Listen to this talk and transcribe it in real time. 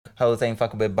Hoes ain't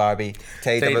fucking with Barbie.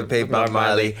 Take them with Pig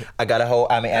Marley. I got a whole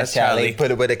army as Charlie. Put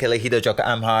it with a killer, he the Joker,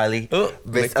 I'm Harley.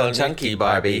 Wrist on chunky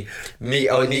Barbie. Me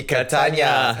only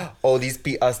Catania. All these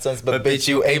PR stunts, but bitch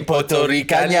you ain't Puerto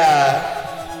Rican,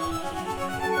 yeah.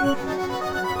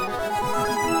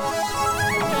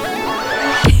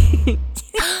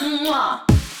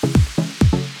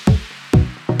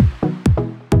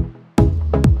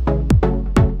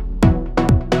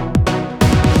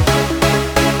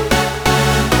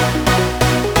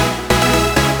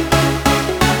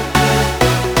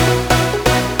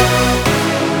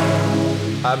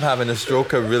 I'm having a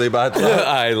stroke really bad.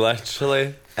 I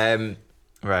literally.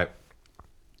 Right.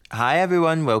 Hi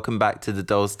everyone, welcome back to the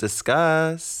Dolls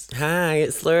Discuss. Hi,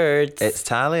 it's Lourdes. It's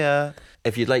Talia.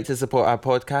 If you'd like to support our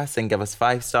podcast, then give us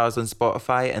 5 stars on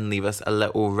Spotify and leave us a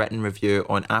little written review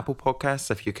on Apple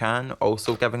Podcasts if you can.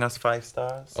 Also giving us 5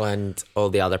 stars. And all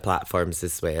the other platforms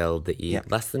as well that you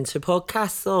listen to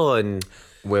podcasts on.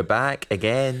 We're back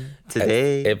again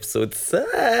today. Episode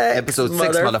 6. Episode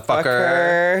 6,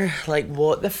 motherfucker. Like,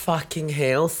 what the fucking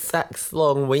hell? 6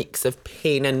 long weeks of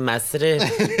pain and misery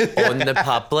on the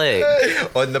public.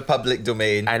 On the public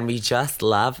domain. And we just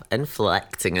love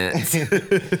inflicting it.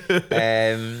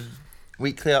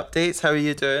 Weekly updates, how are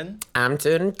you doing? I'm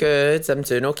doing good. I'm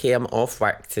doing okay. I'm off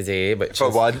work today. For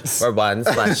once,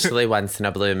 literally once in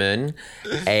a blue moon.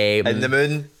 In the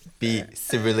moon. Be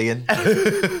cerulean.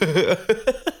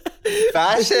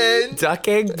 Fashion.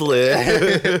 Ducking blue.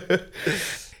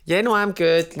 Yeah, no, I'm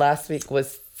good. Last week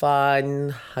was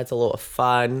fun. Had a lot of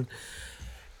fun.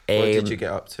 What did you get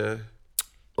up to?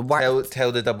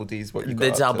 Tell the double Ds what you got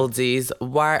up to. The double Ds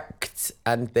worked,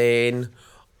 and then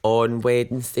on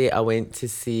Wednesday I went to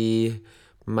see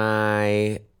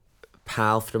my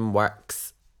pal from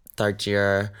work's third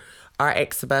year art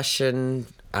exhibition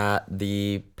at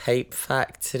the Pipe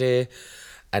Factory,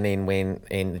 and then went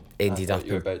and ended up.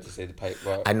 You were about to say the Pipe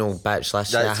Works. I know, bitch.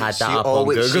 Last year I had that up on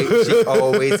Google. She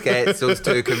always gets those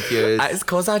two confused. It's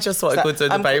because I just want to go to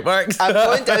the Pipe Works. I'm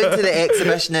going down to the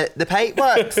exhibition at the Pipe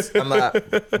Works. I'm like,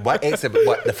 what exhibition?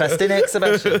 What, the fisting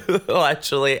exhibition?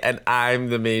 Literally, and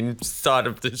I'm the main star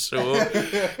of the show.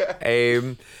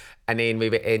 And then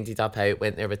we ended up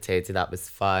went there with Teddy. That was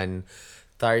fun.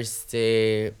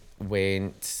 Thursday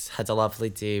had a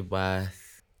lovely day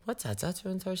with... What did I do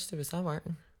on Thursday? Was I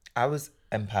working? I was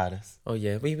in Paris. Oh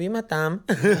yeah, oui, madame.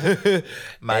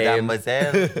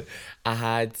 Mademoiselle. I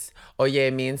had... Oh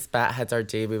yeah, me and Spat had our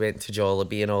day. We went to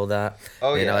Jollibee and all that.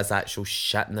 Oh then yeah. I was actual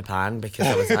shit in the pan because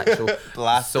I was actual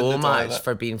so much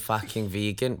for being fucking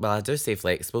vegan. Well, I do say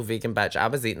flexible vegan, bitch. I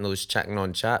was eating those chicken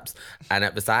on chips and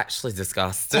it was actually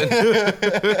disgusting.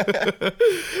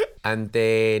 And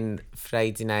then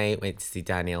Friday night went to see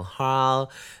Daniel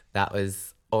Hall. That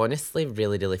was honestly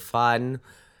really, really fun.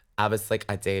 I was like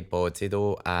a dead body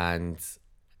though, and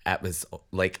it was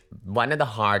like one of the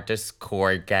hardest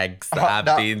core gigs that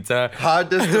I've been to.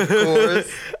 Hardest, of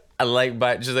course. And like,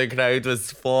 much of the crowd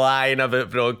was flying about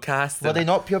broadcasting. Were they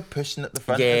not pure pushing at the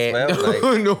front as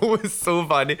well? No, it was so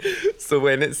funny. So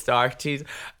when it started,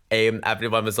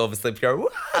 everyone was obviously pure,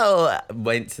 wow,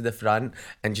 went to the front.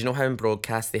 And do you know how in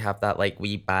broadcast they have that like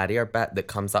wee barrier bit that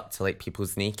comes up to like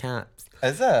people's kneecaps?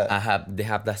 Is it? They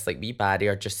have this like wee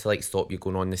barrier just to like stop you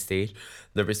going on the stage.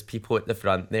 There was people at the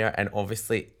front there, and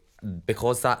obviously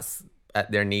because that's at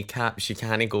their kneecaps, you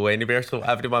can't go anywhere, so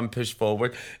everyone pushed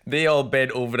forward. They all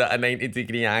bent over at a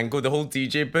 90-degree angle. The whole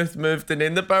DJ booth moved, and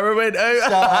then the power went out.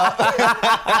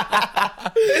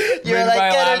 You're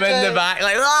like, I'm in the back,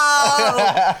 like,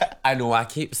 oh! I know, I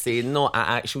keep saying no,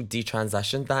 I actually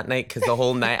detransitioned that night because the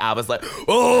whole night I was like,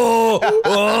 oh!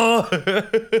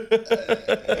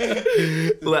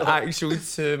 Like, actually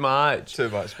too much. Too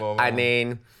much more. And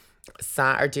then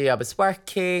Saturday I was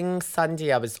working,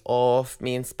 Sunday I was off.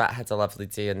 Me and Spat had a lovely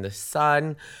day in the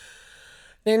sun.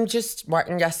 Then just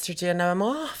working yesterday and now I'm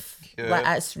off. Cute. Like,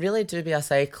 it's really do be a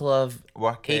cycle of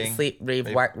working, eat, sleep,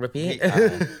 rave, work, repeat.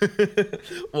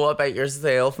 What about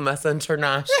yourself, Miss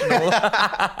International?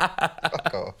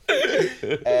 Fuck off.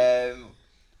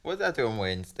 What did I do on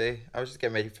Wednesday? I was just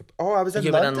getting ready for... Oh, I was in London.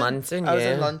 You were in London, I was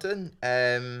in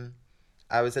London.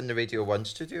 I was in the Radio 1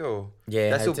 studio.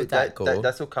 Yeah, how did that go?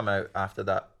 This will come out after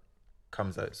that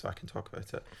comes out, so I can talk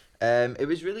about it. It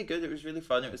was really good. It was really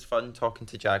fun. It was fun talking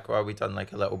to Jaguar. We done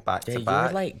like a little back-to-back. Yeah,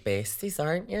 you're like besties,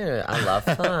 aren't you? I love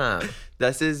that.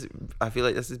 I feel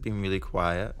like this has been really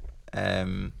quiet.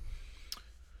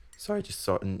 Sorry, just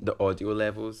sorting the audio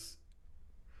levels.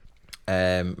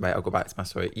 Right, I'll go back to my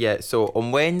story. Yeah, so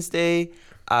on Wednesday,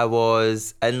 I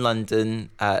was in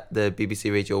London at the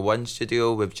BBC Radio 1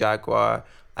 studio with Jaguar.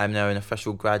 I'm now an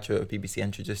official graduate of BBC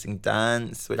Introducing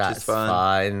Dance, which That's is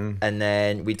fun. And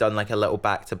then we done like a little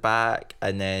back-to-back,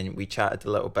 and then we chatted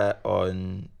a little bit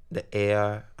on the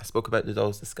air. I spoke about the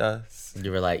Dolls Discuss. You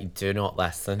were like, do not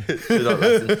listen. Do not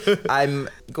listen. I'm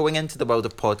going into the world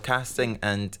of podcasting,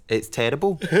 and it's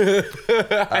terrible. And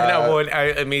I want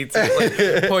out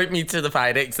immediately. Point me to the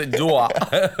fire exit door.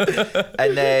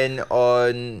 And then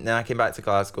I came back to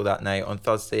Glasgow that night. On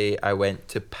Thursday, I went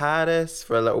to Paris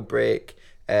for a little break.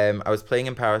 I was playing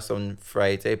in Paris on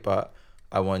Friday, but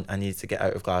I needed to get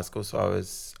out of Glasgow, so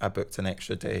I booked an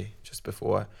extra day just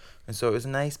before. And so it was a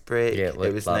nice break. Yeah,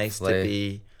 it was nice to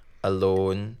be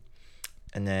alone.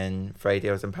 And then Friday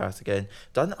I was in Paris again.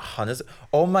 Done hundreds.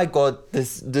 Oh my God!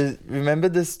 Remember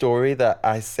the story that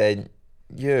I sent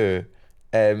you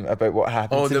about what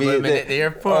happened to me? Oh, the woman at the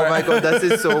airport. Oh my God, this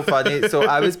is so funny. So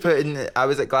I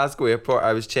was at Glasgow airport.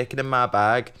 I was checking in my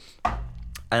bag,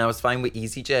 and I was fine with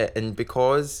EasyJet. And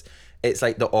because it's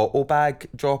like the auto bag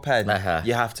drop in,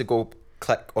 you have to go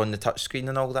click on the touchscreen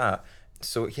and all that.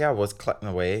 So here I was clicking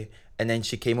away, and then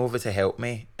she came over to help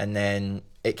me, and then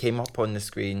it came up on the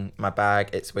screen, my bag,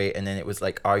 its weight, and then it was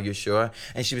like, are you sure?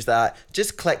 And she was like,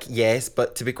 just click yes,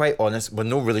 but to be quite honest, we're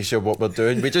not really sure what we're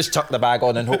doing. We just chuck the bag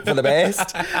on and hope for the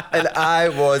best. And I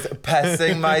was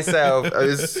pissing myself. It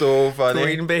was so funny.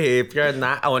 Queen behaviour, and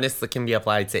that honestly can be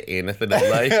applied to anything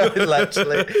in life.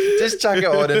 Literally. Just chuck it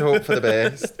on and hope for the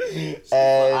best.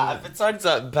 If it turns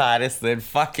out in Paris, then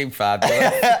fucking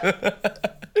fabulous.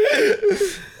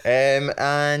 And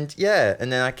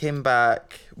then I came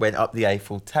back, went up the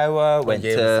Eiffel Tower, went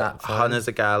to hundreds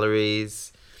of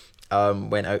galleries,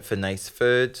 went out for nice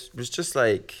food. It was just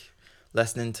like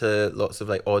listening to lots of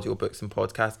like audiobooks and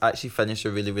podcasts. I actually finished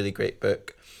a really, really great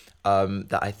book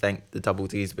that I think the Double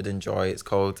Ds would enjoy. It's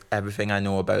called Everything I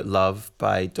Know About Love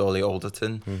by Dolly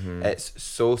Alderton. Mm-hmm. It's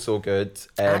so, so good.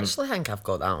 I actually think I've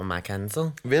got that on my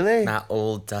Kindle. Really? That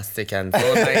old dusty Kindle.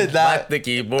 Like the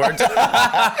keyboard.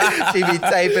 She'd be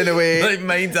typing away. Like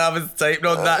mine, I was typing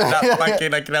on that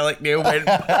fucking acrylic nail went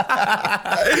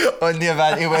on the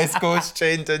Avanti West Coast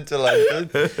train into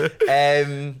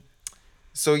London.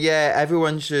 So yeah,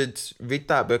 everyone should read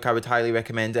that book. I would highly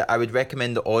recommend it. I would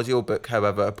recommend the audiobook,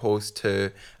 however, opposed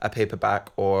to a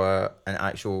paperback or an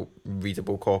actual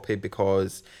readable copy,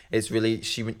 because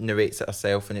she narrates it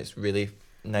herself, and it's really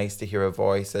nice to hear her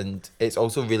voice, and it's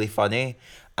also really funny,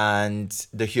 and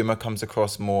the humour comes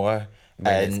across more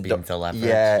when it's being delivered.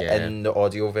 Yeah, in the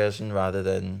audio version rather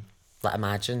than... Like,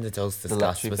 imagine the Dolls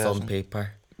Discuss was on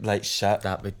paper. Like shit.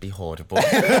 That would be horrible.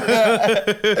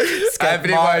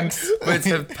 Everyone would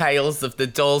have piles of the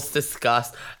Dolls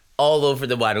Discuss all over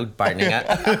the world burning it.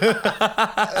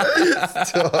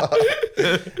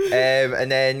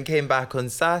 And then came back on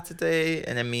Saturday,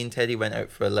 and then me and Teddy went out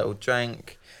for a little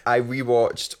drink. I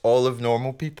rewatched all of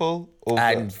Normal People.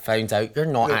 And found out you're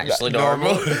not actually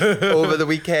normal. Over the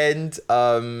weekend.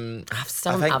 I've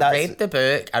read the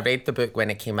book. I read the book when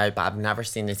it came out, but I've never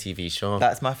seen the TV show.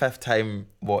 That's my 5th time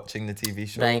watching the TV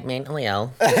show. Right, mentally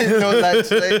ill. No,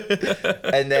 literally.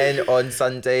 And then on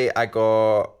Sunday, I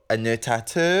got a new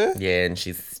tattoo. Yeah, and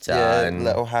she's done. Yeah,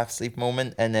 little half sleep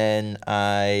moment. And then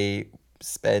I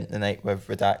spent the night with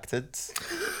Redacted.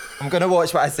 I'm going to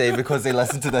watch what I say because they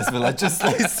listen to this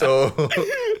religiously, so...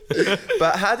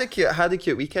 But had a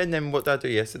cute weekend. Then what did I do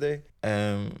yesterday?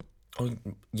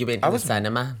 You went to the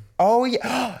cinema. Oh,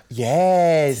 yeah.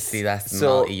 Yes. See, that's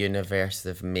multi-universe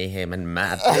of mayhem and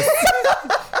madness.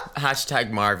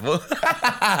 Hashtag Marvel.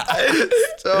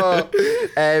 So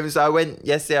I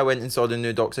went and saw the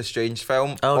new Doctor Strange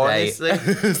film. Oh, honestly.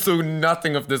 Right. So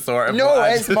nothing of the sort. No,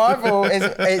 it's Marvel.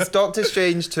 It's Doctor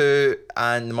Strange 2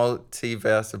 and the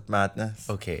Multiverse of Madness.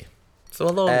 Okay. So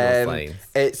along those lines.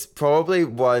 It's probably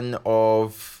one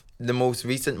of the most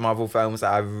recent Marvel films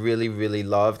that I really, really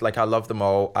loved. Like, I love them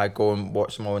all. I go and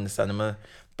watch them all in the cinema.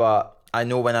 But I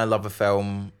know when I love a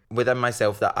film within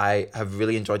myself that I have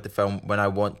really enjoyed the film when I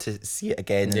want to see it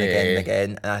again and again and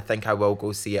again. And I think I will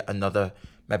go see it another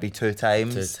maybe 2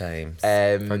 times. 2 times.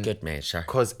 For good measure.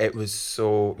 Because it was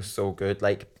so, so good.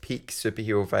 Like, peak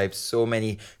superhero vibes. So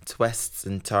many twists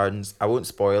and turns. I won't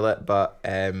spoil it, but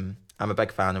I'm a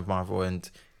big fan of Marvel, and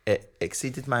it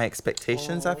exceeded my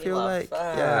expectations, I feel like.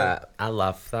 That. Yeah. I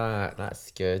love that.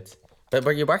 That's good. But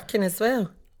were you working as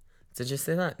well? Did you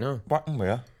say that? No. Working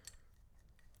where?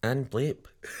 And bleep.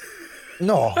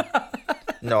 No.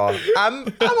 I'm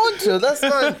on to this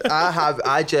one.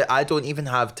 I don't even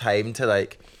have time to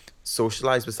like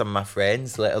socialise with some of my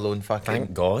friends, let alone fucking...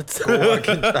 Thank God. Go work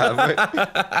and travel.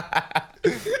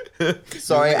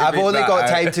 Sorry, I've only got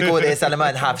time to go to the cinema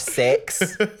and have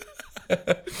sex.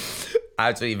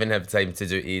 I don't even have time to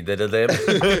do either of them.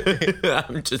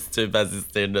 I'm just too busy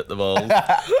staring at the walls.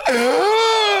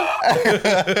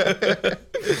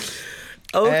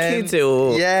 Okay,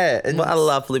 Joe. Yeah. What a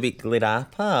lovely weekly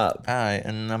wrap up. Aye,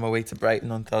 and I'm away to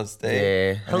Brighton on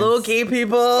Thursday. Yeah. Hello, gay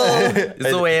people.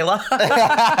 Zoella.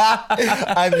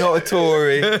 I'm not a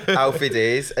Tory. Alfie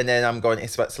days. And then I'm going to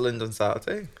Switzerland on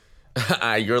Saturday.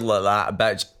 You're like that,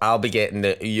 bitch. I'll be getting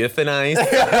the euthanized.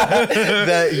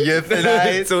 The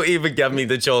euthanized. Don't even give me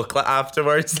the chocolate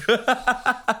afterwards.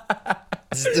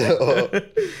 So,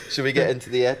 should we get into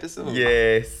the episode?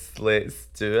 Yes, let's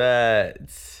do it.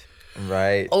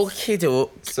 Right. Okay,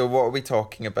 dope. So what are we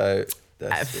talking about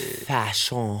this week?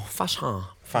 Fashion.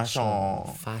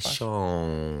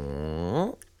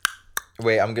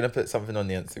 Wait, I'm going to put something on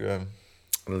the Instagram.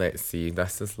 Let's see.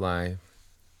 This is live.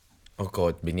 Oh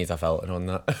God, we need a filter on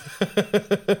that.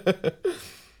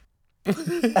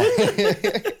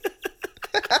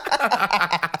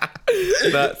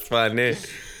 That's funny.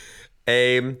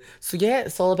 So yeah,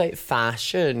 it's all about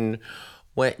fashion,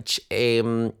 which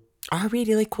are we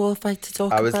really qualified to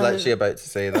talk about? I was literally about to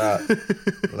say that.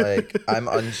 Like, I'm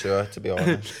unsure, to be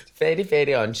honest. Very,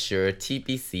 very unsure,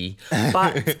 TBC.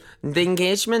 But the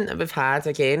engagement that we've had,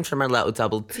 again, from our little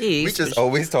double T's. We just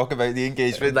always talk about the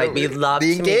engagement. Like, we love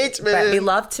the engagement. But we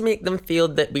love to make them feel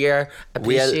that we are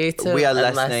appreciative we are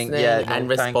and listening, yeah, and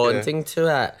no, responding to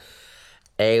it.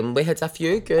 We had a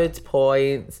few good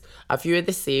points, a few of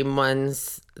the same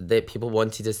ones that people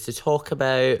wanted us to talk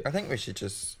about. I think we should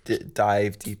just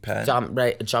dive deep in. Jump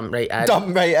right in. Jump right in.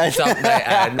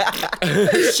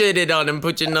 Shoot it on and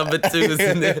put your number twos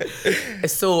in there.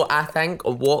 So I think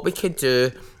what we could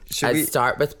do is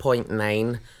start with point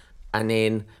 9 and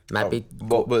then maybe...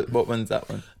 What one's that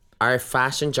one? Our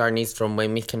fashion journeys from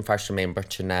when we can first remember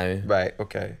to now. Right,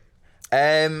 okay.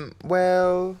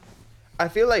 Well... I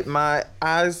feel like my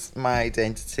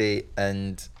identity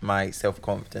and my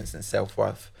self-confidence and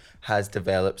self-worth has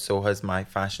developed, so has my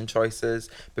fashion choices.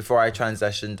 Before I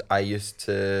transitioned, I used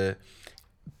to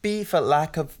be, for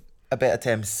lack of a better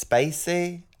term,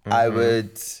 spicy. Mm-hmm. I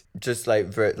would just I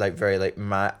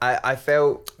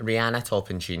felt... Rihanna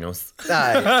top and chinos.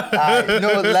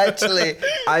 No, literally.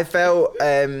 I felt...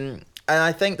 and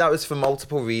I think that was for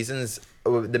multiple reasons.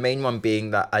 The main one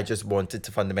being that I just wanted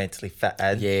to fundamentally fit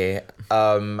in. Yeah.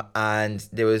 And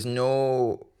there was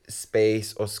no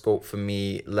space or scope for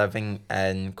me living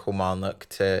in Kilmarnock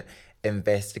to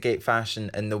investigate fashion.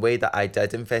 And the way that I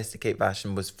did investigate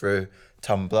fashion was through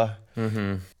Tumblr.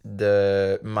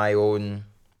 Mm-hmm. My own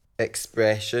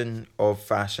expression of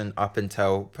fashion up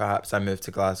until perhaps I moved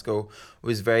to Glasgow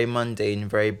was very mundane,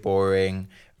 very boring,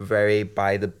 very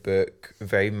by the book,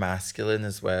 very masculine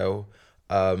as well.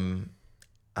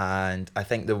 And I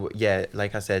think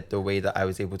like I said, the way that I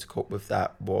was able to cope with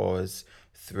that was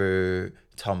through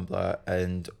Tumblr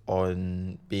and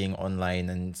on being online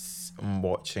and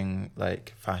watching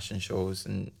like fashion shows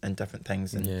and different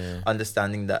things and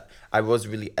understanding that I was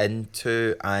really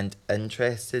into and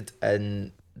interested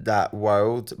in that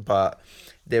world, but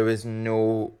there was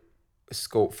no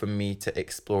scope for me to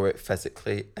explore it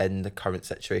physically in the current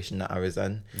situation that I was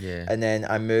in. Yeah. And then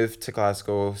I moved to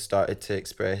Glasgow, started to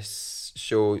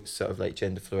show sort of like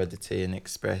gender fluidity and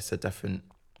express a different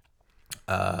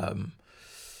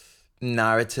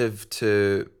narrative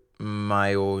to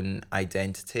my own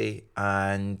identity,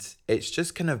 and it's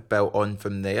just kind of built on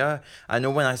from there. I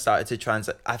know when I started to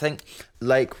transit, I think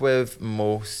like with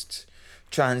most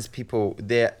trans people,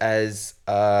 there is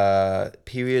a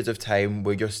period of time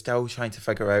where you're still trying to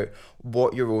figure out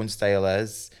what your own style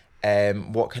is,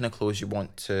 what kind of clothes you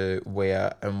want to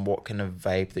wear and what kind of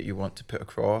vibe that you want to put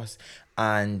across.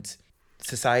 And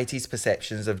society's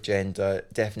perceptions of gender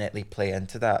definitely play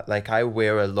into that. Like, I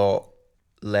wear a lot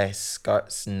less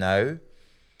skirts now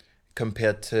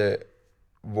compared to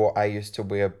what I used to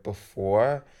wear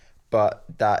before, but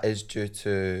that is due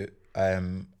to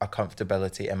a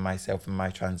comfortability in myself and my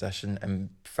transition and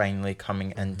finally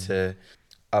coming into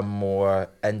a more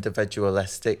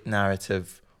individualistic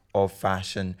narrative of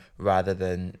fashion rather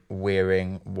than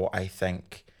wearing what I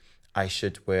think I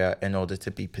should wear in order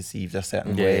to be perceived a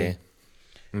certain way.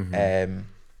 Mm-hmm.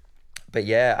 But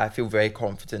yeah, I feel very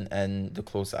confident in the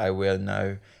clothes that I wear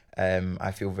now.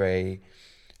 I feel very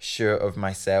sure of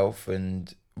myself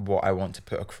and what I want to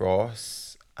put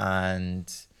across.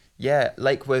 And yeah,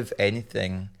 like with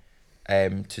anything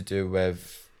to do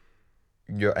with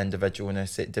your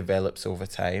individualness, it develops over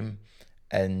time.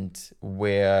 And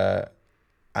where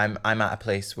I'm at a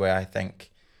place where I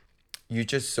think you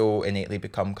just so innately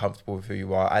become comfortable with who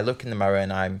you are. I look in the mirror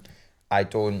and I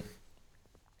don't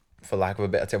for lack of a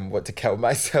better term, want to kill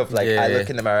myself. Like, I look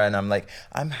in the mirror and I'm like,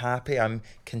 I'm happy, I'm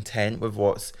content with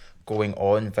what's going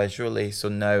on visually. So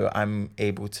now I'm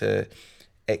able to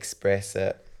express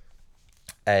it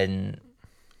in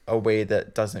a way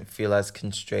that doesn't feel as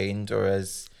constrained or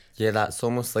as... Yeah, that's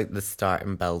almost like the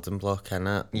starting building block,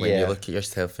 innit? When you look at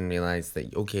yourself and realise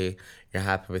that, okay, you're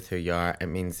happy with who you are, it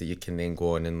means that you can then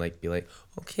go on and like be like,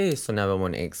 okay, so now I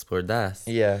want to explore this.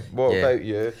 Yeah. What about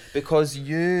you? Because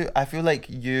I feel like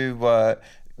you were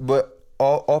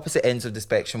opposite ends of the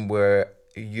spectrum where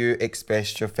you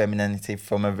expressed your femininity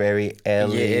from a very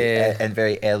early and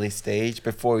very early stage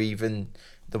before even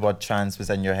the word trans was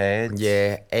in your head.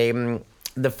 Yeah.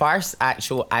 The first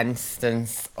actual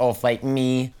instance of like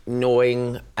me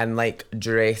knowing and like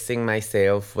dressing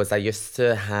myself was I used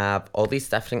to have all these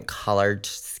different coloured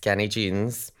skinny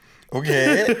jeans.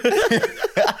 Okay.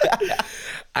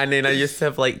 And then I used to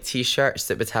have like t-shirts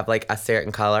that would have like a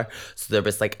certain colour. So there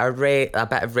was like a bit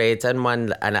of red in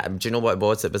one, and do you know what it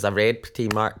was? It was a red a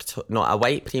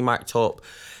white Primark top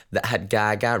that had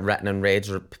Gaga written in red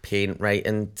paint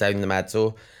writing down the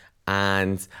middle.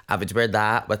 And I would wear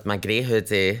that with my grey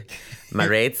hoodie, my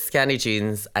red skinny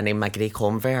jeans, and then my grey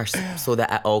Converse, so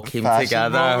that it all came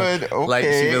together. Okay. Like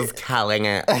she was killing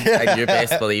it. And you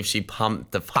best believe she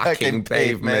pumped the fucking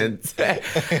pavement.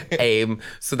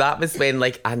 So that was when,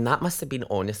 like, and that must have been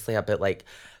honestly a bit like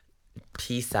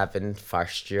P7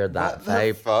 first year, that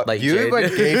vibe. Fuck? Like, you were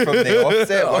gay from the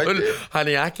offset, weren't you?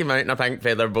 Honey, I came out in a pink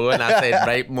feather boa and I said,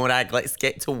 right, Morag, let's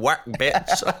get to work,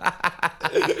 bitch.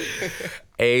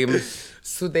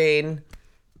 So then,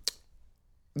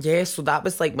 so that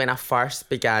was like when I first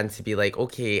began to be like,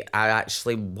 okay, I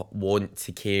actually want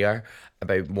to care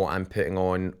about what I'm putting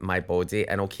on my body.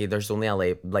 And okay, there's only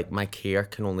like my care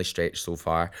can only stretch so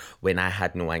far when I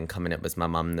had no income and it was my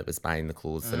mum that was buying the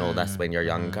clothes and all this when you're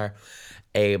younger.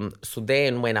 So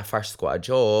then when I first got a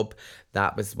job,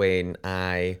 that was when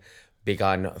I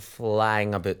began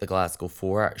flying about the Glasgow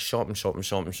Fort, shopping.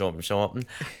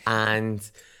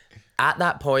 And at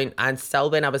that point, and still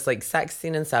when I was like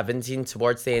 16 and 17,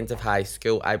 towards the end of high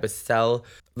school, I was still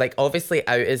like obviously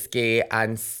out as gay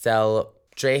and still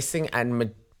dressing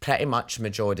in pretty much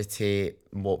majority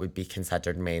what would be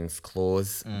considered men's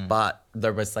clothes. But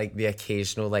there was like the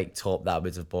occasional like top that I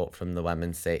would have bought from the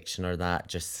women's section or that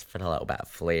just for a little bit of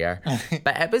flair.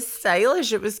 But it was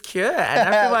stylish, it was cute,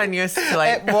 and everyone used to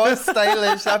like... It was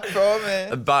stylish, I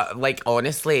promise. But like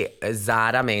honestly,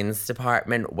 Zara men's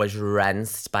department was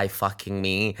rinsed by fucking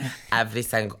me every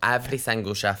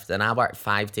single shift, and I worked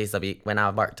 5 days a week. When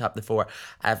I worked up the Fort,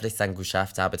 every single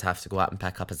shift I would have to go out and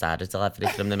pick up a Zara delivery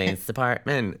from the men's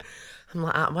department. I'm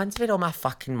like, I wonder where all my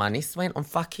fucking money spent on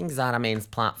fucking Zara men's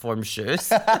platform shoes.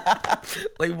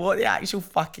 Like, what the actual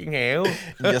fucking hell?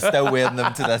 You're still wearing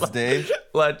them to this day.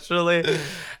 Literally.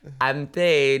 And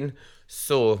then,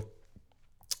 so,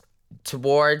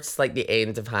 towards like the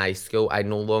end of high school, I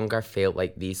no longer felt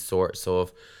like these sorts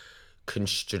of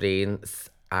constraints.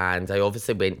 And I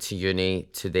obviously went to uni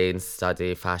to then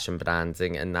study fashion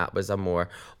branding, and that was a more...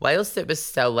 Whilst it was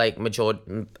still like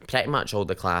pretty much all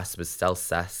the class was still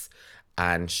cis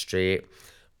and straight,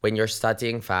 when you're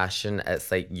studying fashion,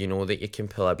 it's like you know that you can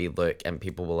pull a wee look and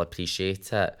people will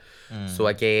appreciate it. So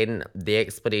again, the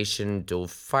exploration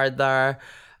dove further.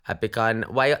 I began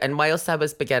whilst I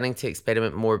was beginning to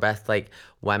experiment more with like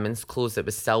women's clothes, it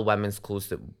was still women's clothes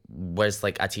that was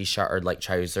like a t-shirt or like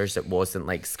trousers. It wasn't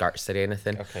like skirts or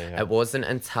anything. It wasn't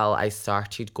until I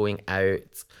started going out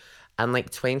in like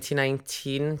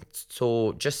 2019,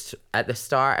 so just at the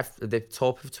start of the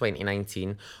top of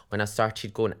 2019, when I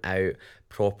started going out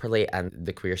properly and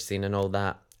the queer scene and all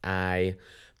that, I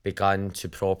began to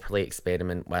properly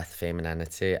experiment with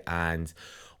femininity and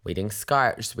wearing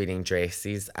skirts, wearing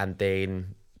dresses, and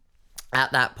then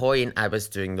at that point I was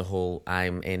doing the whole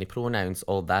I'm any pronouns,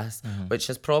 all this, which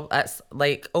is it's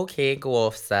like, okay, go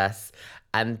off sis.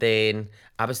 And then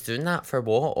I was doing that for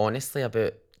what, honestly,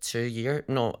 about 2 years?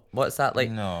 No, what's that, like?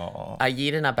 No. A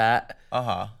year and a bit.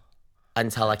 Uh-huh.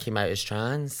 Until I came out as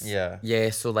trans.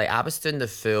 Yeah, so like I was doing the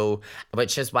full,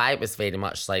 which is why it was very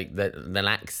much like the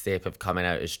next step of coming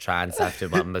out as trans after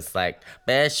one was like,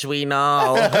 bitch, we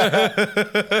know.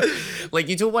 Like,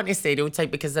 you don't want to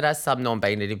stereotype, because there are some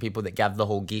non-binary people that give the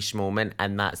whole geesh moment,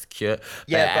 and that's cute.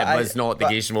 Yeah, but it was not the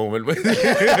geesh moment. But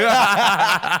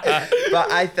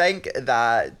I think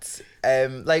that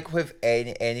like with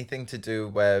anything to do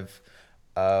with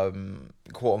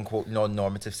quote unquote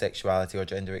non-normative sexuality or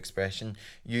gender expression,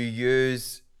 you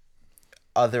use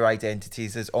other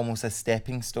identities as almost a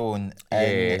stepping stone.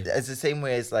 And it's the same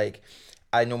way as like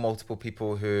I know multiple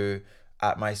people who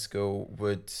at my school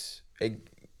would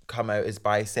come out as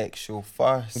bisexual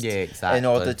first. Yeah, exactly. In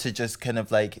order to just kind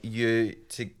of like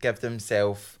to give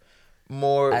themselves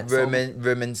more room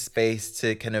and space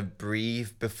to kind of breathe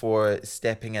before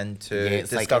stepping into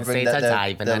discovering like,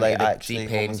 that they're like the actually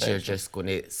deep end, homosexual. you're just going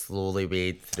to slowly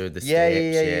wade through the Yeah,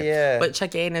 steps. Which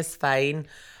again is fine.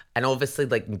 And obviously,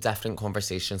 like, different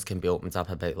conversations can be opened up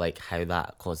about, like, how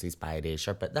that causes bi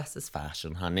erasure. But this is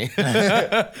fashion, honey.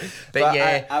 but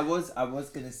yeah. I was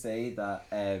going to say that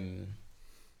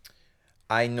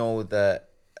I know that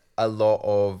a lot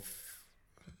of...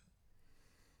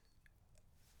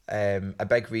 a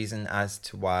big reason as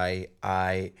to why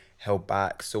I held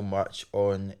back so much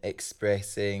on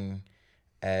expressing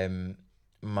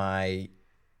my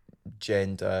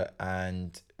gender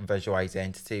and visual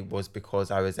identity was because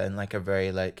I was in like a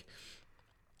very like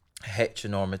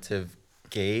heteronormative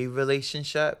gay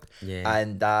relationship,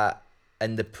 and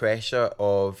the pressure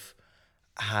of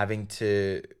having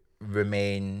to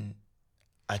remain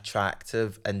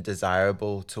attractive and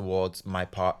desirable towards my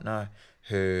partner,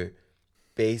 who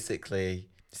basically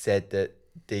said that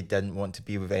they didn't want to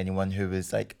be with anyone who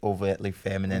was like overtly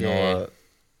feminine or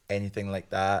anything like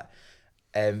that.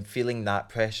 Feeling that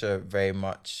pressure very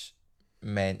much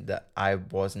meant that I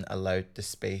wasn't allowed the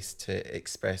space to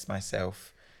express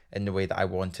myself in the way that I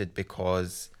wanted,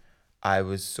 because I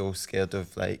was so scared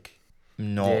of like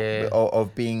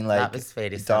of being like that was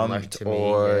very dumped to me,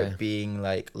 or being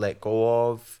like let go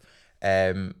of.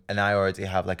 And I already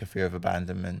have like a fear of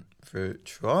abandonment through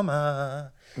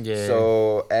trauma.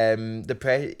 So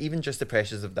even just the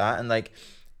pressures of that, and like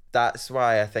that's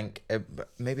why I think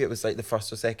maybe it was like the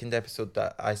first or second episode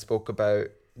that I spoke about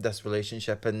this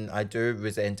relationship, and I do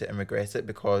resent it and regret it,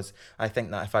 because I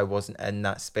think that if I wasn't in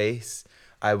that space,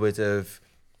 I would have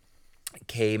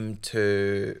came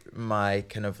to my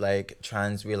kind of like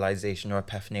trans realization or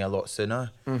epiphany a lot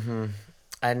sooner. And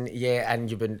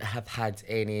and you wouldn't have had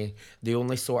the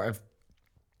only sort of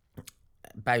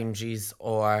boundaries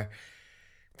or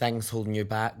things holding you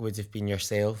back would have been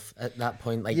yourself at that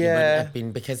point. Like you wouldn't have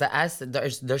been, because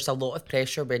there's a lot of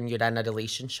pressure when you're in a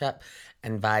relationship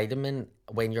environment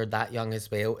when you're that young as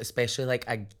well, especially like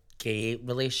a gay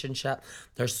relationship.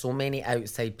 There's so many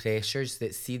outside pressures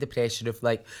that see the pressure of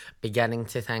like beginning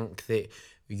to think that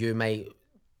you might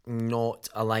not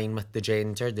align with the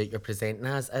gender that you're presenting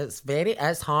as.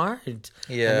 It's hard.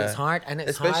 And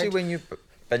it's especially hard when you've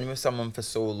been with someone for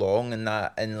so long,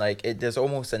 and like there's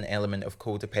almost an element of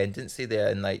codependency there,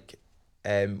 and like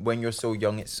when you're so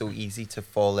young, it's so easy to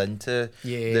fall into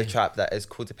the trap that is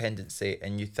codependency,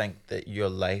 and you think that your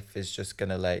life is just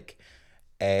gonna like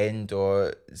end,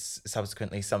 or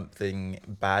subsequently something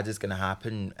bad is gonna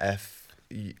happen if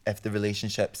the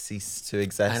relationship ceases to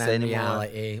exist and in anymore.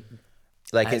 reality,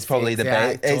 like it's probably the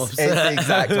best. It's the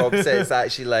exact opposite. It's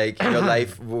actually like your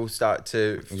life will start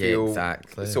to feel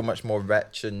so much more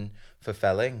rich and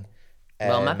fulfilling.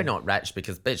 Well, maybe not rich,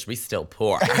 because bitch, we still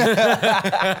poor.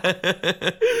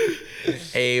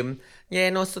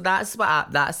 So that's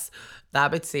what that I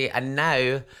would say. And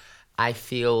now I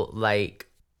feel like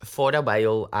for a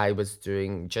while I was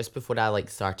doing, just before I like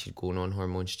started going on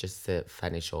hormones, just to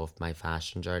finish off my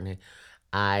fashion journey,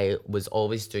 I was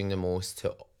always doing the most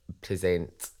to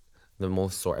present the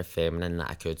most sort of feminine that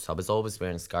I could. So I was always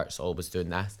wearing skirts, always doing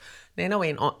this. Then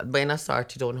when I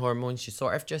started on hormones, you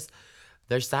sort of just,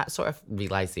 there's that sort of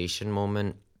realization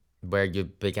moment where you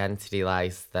begin to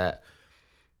realize that,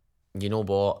 you know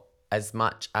what, as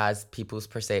much as people's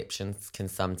perceptions can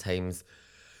sometimes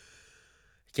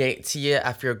get to you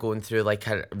if you're going through like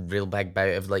a real big bout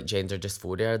of like gender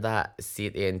dysphoria, that see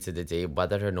at the end of the day,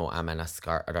 whether or not I'm in a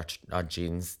skirt or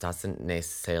jeans doesn't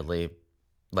necessarily,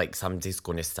 like, somebody's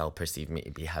going to still perceive me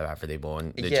to be however they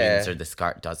want. The jeans or the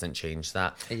skirt doesn't change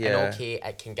that. And okay,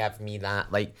 it can give me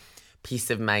that like peace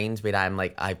of mind where I'm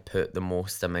like, I put the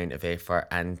most amount of effort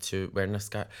into wearing a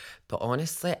skirt, but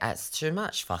honestly it's too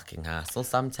much fucking hassle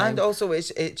sometimes. And also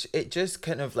it just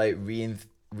kind of like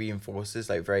reinforces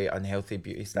like very unhealthy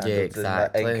beauty standards,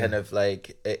 and kind of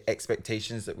like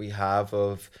expectations that we have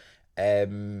of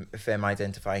femme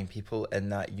identifying people,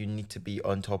 and that you need to be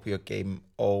on top of your game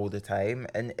all the time,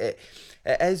 and it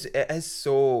is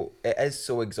so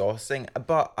exhausting.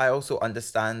 But I also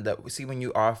understand that, see, when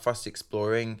you are first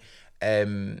exploring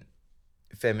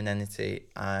femininity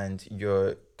and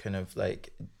you're kind of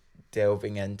like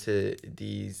delving into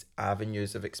these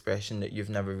avenues of expression that you've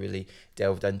never really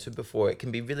delved into before, it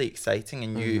can be really exciting,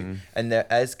 and and there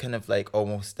is kind of like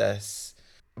almost this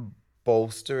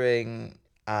bolstering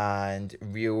and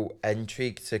real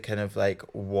intrigue to kind of like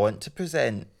want to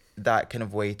present that kind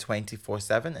of way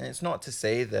 24/7. And it's not to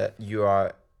say that you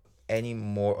are any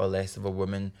more or less of a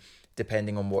woman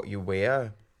depending on what you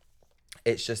wear,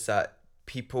 It's just that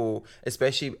people,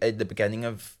 especially at the beginning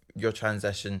of your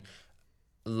transition,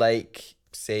 like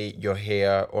say your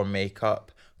hair or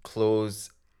makeup,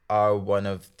 clothes are one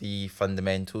of the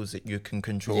fundamentals that you can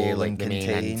control like and the main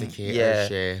contain.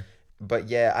 indicators, But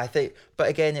yeah, I think, but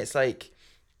again, it's like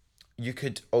you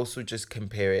could also just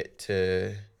compare it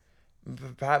to,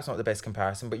 perhaps not the best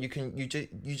comparison, but you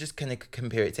just kind of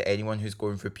compare it to anyone who's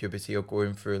going through puberty or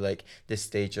going through like this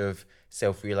stage of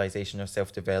self-realization or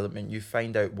self-development. You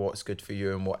find out what's good for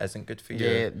you and what isn't good for you.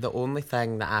 Yeah, the only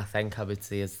thing that I think I would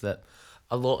say is that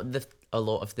a lot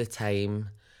of the time,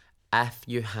 if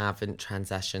you haven't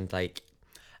transitioned like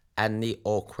in the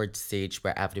awkward stage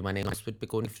where everyone else would be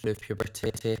going through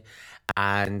puberty,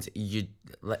 and you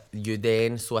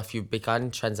then, so if you've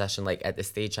begun transition like at the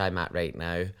stage I'm at right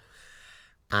now,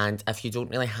 and if you don't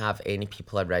really have any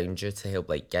people around you to help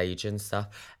like guide you and stuff,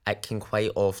 it can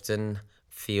quite often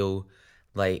feel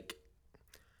like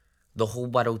the whole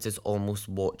world is almost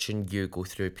watching you go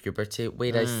through puberty.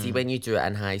 Whereas, see, when you do it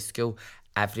in high school,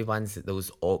 everyone's at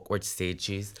those awkward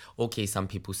stages. Okay, some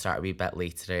people start a wee bit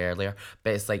later, earlier,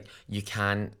 but it's like you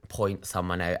can't point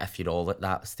someone out if you're all at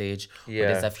that stage.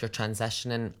 Whereas if you're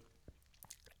transitioning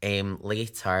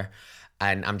later,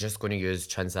 and I'm just going to use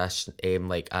transition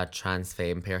like a trans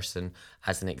femme person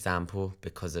as an example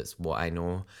because it's what I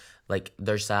know. Like,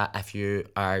 there's that, if you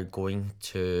are going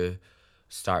to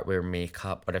start wearing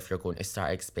makeup, or if you're going to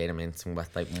start experimenting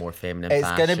with like more feminine fashion,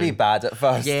 It's gonna be bad at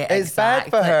first. Yeah, it's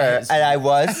exactly. bad for her, and I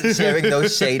was sharing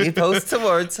those shady posts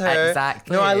towards her.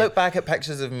 Exactly. No, I look back at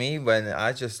pictures of me when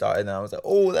I just started, and I was like,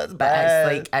 "Oh, that's But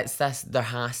bad." it's like, it's this, there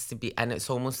has to be, and it's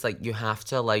almost like you have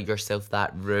to allow yourself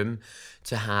that room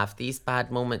to have these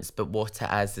bad moments. But what it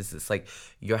is it's like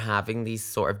you're having these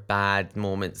sort of bad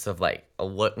moments of like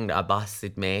looking at a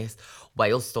busted mess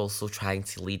whilst also trying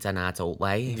to lead an adult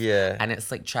life. Yeah. And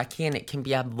it's like tricky, and it can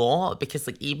be a lot because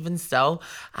like even still,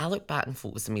 I look back in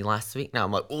photos of me last week now,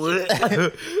 I'm like,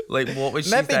 like what was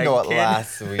she Maybe thinking? not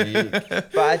last week,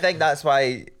 but I think that's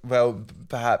why. Well,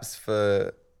 perhaps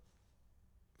for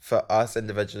us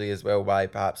individually as well, why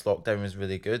perhaps lockdown was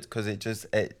really good, because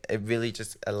it really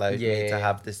just allowed me to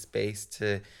have the space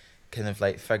to kind of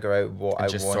like figure out what And I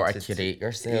just wanted sort of curate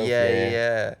yourself.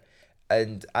 yeah.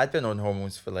 And I'd been on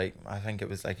hormones for like, I think it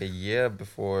was like a year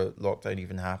before lockdown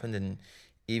even happened, and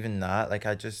even that, like,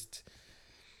 I just,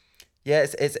 yeah,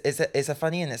 it's a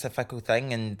funny and it's a fickle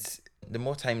thing, and the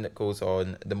more time that goes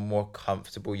on, the more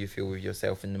comfortable you feel with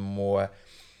yourself, and the more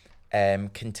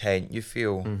content you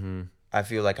feel. Mm-hmm. I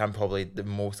feel like I'm probably the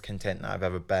most content that I've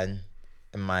ever been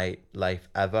in my life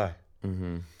ever.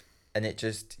 Mm-hmm. And it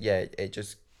just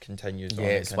continues on.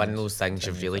 Yeah, it's one of those things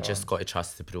you've really just got to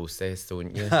trust the process,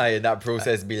 don't you? Aye, that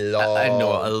process be long. I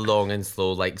know, long and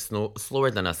slow, like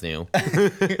slower than a snail.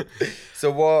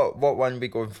 So what one are we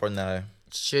going for now?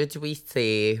 Should we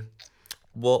say,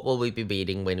 what will we be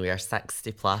wearing when we are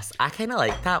 60 plus? I kind of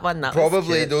like that one. That Probably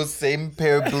was cute. those same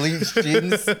pair of bleached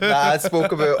jeans that I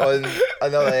spoke about on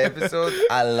another episode.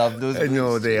 I love those bleached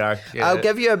know, they jeans. are cute. I'll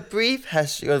give you a brief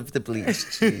history of the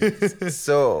bleached jeans.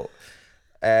 So,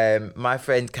 my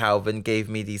friend Calvin gave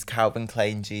me these Calvin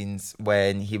Klein jeans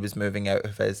when he was moving out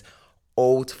of his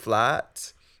old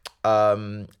flat.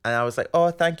 And I was like,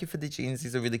 oh, thank you for the jeans.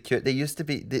 These are really cute. They used to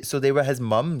be, so they were his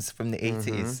mum's from the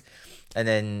 80s. And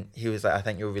then he was like, I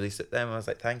think you'll really suit them. I was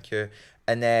like, thank you.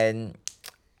 And then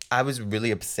I was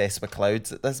really obsessed with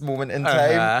clouds at this moment in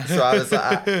time. So I was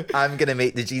like, I'm going to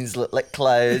make the jeans look like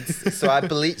clouds. So I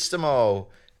bleached them all.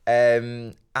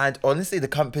 And honestly, the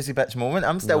cunt pussy bitch moment,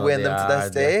 I'm still wearing them to this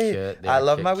day. I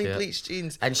love my wee bleached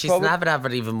jeans. And she's never ever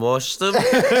even washed them.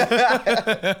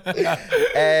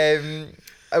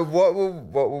 What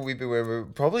will we be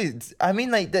wearing? Probably, I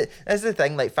mean, like, that's the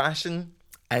thing, like, fashion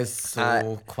is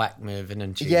so quick moving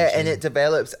and changing. Yeah, and it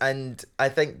develops, and I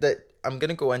think that I'm going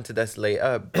to go into this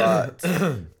later, but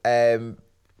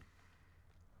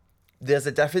there's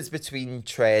a difference between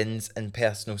trends and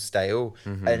personal style.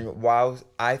 And while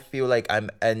I feel like I'm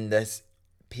in this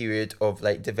period of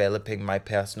like developing my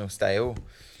personal style,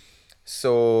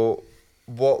 so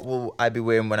what will I be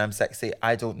wearing when I'm 60?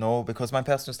 I don't know, because my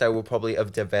personal style will probably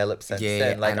have developed since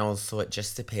then. Like, and also it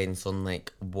just depends on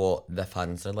like what the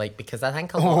funds are like, because I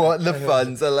think a lot what the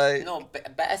funds are like. No,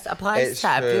 but it applies to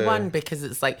everyone, because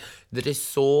it's like there is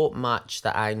so much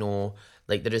that I know,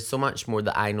 like there is so much more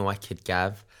that I know I could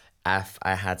give if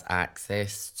I had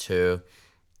access to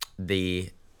the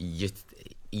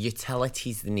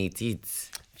utilities needed.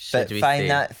 But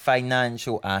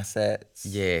financial assets.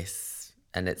 Yes.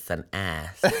 And it's an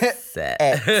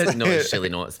asset. No, it's really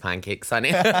not. It's pancakes,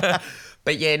 honey.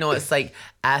 But yeah, no, it's like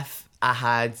if I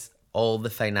had all the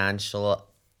financial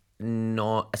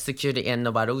not a security in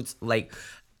the world. Like,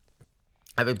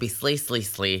 I would be slay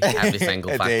every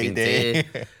single fucking day.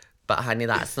 But honey,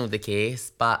 that's not the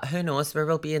case. But who knows where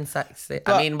we'll be in 60?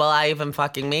 I mean, will I even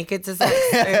fucking make it to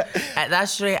 60? At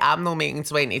this rate, I'm not making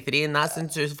 23, and that's in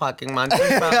 2 fucking months or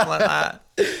something like that.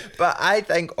 But I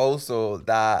think also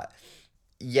that,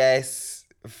 yes,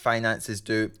 finances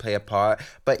do play a part.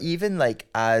 But even like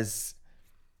as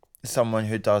someone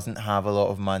who doesn't have a lot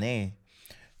of money,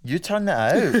 you turn it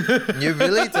out. You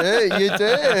really do. You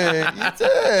do.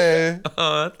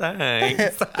 Oh,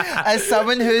 thanks. As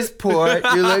someone who's poor,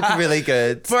 you look really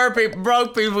good. Poor people,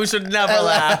 broke people should never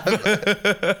laugh.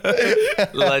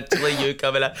 Literally, you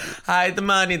coming out, hide the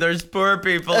money, there's poor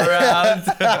people around.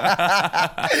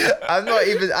 I don't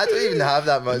even have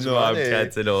that much money.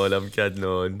 I'm kidding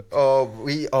on.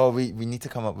 We need to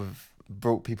come up with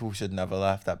broke people should never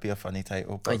laugh. That'd be a funny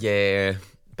title. But yeah.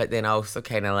 But then also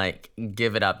kind of like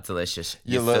give it up, delicious.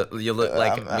 You still look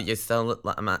like a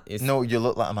man. No, you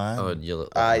look like a man. Oh, you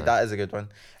look like a man. That is a good one.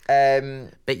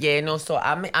 But yeah, no. So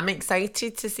I'm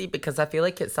excited to see, because I feel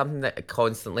like it's something that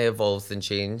constantly evolves and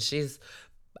changes.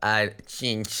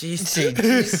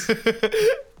 Changes.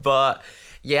 But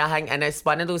yeah, I think, and it's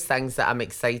one of those things that I'm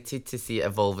excited to see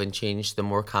evolve and change the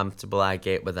more comfortable I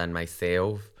get within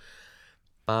myself.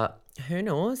 But who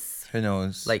knows? Who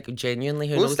knows? Like, genuinely,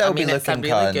 who we'll knows? Still I mean, be it's a looking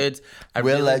really good.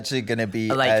 We're literally going to be.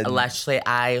 Like, literally,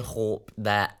 I hope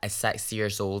that at 60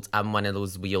 years old, I'm one of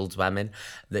those wee old women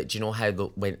that, do you know how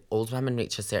when old women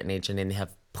reach a certain age and then they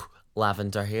have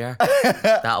lavender hair?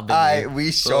 That'll be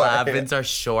me. Lavender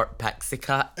short pixie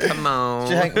cut. Come on.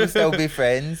 Do you think we'll still be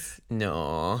friends?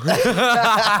 No.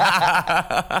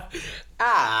 I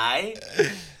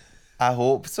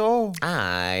hope so.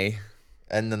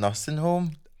 In the nursing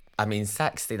home. I mean,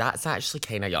 60, that's actually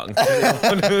kind of young, to be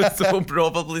honest, so we'll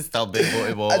probably still be able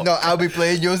to walk. No, I'll be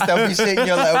playing, you'll still be shaking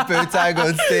your little bootag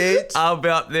on stage. I'll be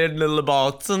up there in the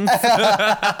Labottons.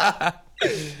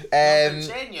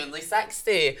 Genuinely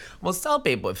 60. We'll still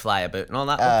be able to fly about and all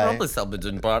that. We'll probably still be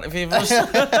doing party favours.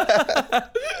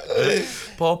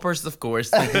 Poppers, of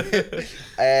course.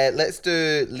 Let's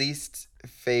do least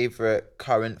favourite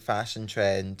current fashion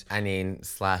trend. I mean,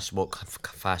 / what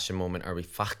fashion moment are we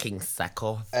fucking sick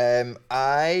of?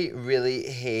 I really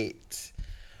hate...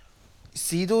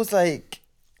 See those like...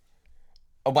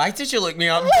 Why did you look me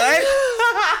up then?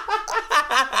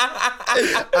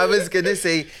 I was gonna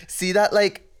say, see that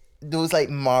like those like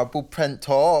marble print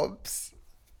tops.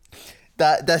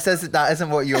 That isn't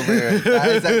what you're wearing. No,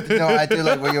 I do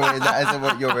like what you're wearing. That isn't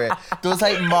what you're wearing. Those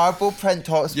like marble print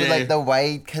tops with like the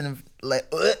wide kind of like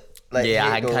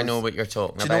yeah, I think I know what you're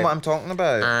talking about. Do you know what I'm talking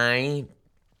about?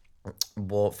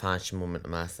 What fashion moment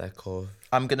am I sick of?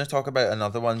 I'm gonna talk about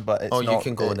another one, but it's not. You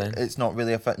can go then. It's not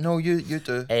really a No, you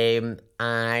do.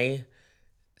 I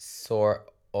sort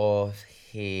of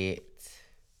hate.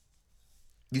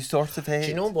 You sort of hate? Do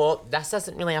you know what? This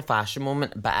isn't really a fashion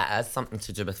moment, but it is something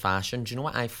to do with fashion. Do you know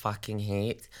what I fucking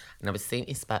hate? And I was saying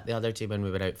to Spit the other day when we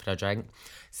were out for a drink.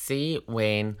 See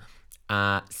when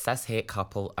a cis-het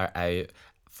couple are out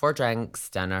for drinks,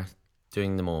 dinner,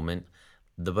 doing the moment.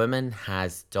 The woman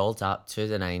has dolled up to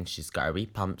the nine. She's got her wee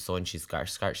pumps on. She's got her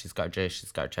skirt. She's got her dress.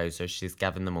 She's got her trousers. She's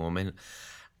given the moment.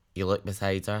 You look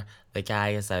beside her. The guy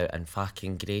is out in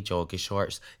fucking grey joggy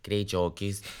shorts, grey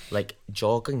joggies, like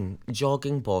jogging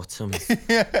bottoms.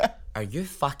 Are you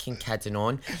fucking kidding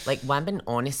on? Like, women,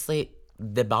 honestly,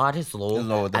 the bar is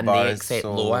low and they accept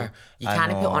lower. You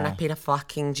can't put on a pair of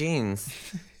fucking jeans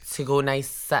to go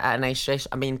sit at a nice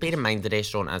restaurant. I mean, bear in mind the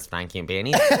restaurant is Frankie and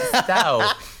Benny's. Still.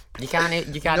 You can't.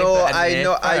 No,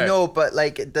 I know, but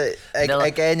like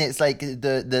again, it's like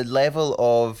the level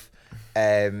of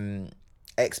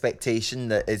expectation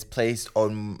that is placed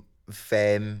on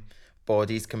femme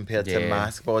bodies compared to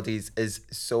mask bodies is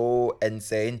so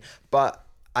insane. But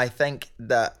I think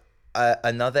that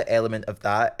another element of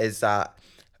that is that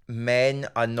men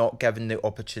are not given the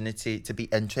opportunity to be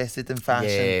interested in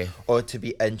fashion or to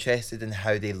be interested in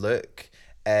how they look.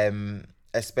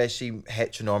 Especially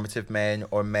heteronormative men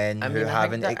or men who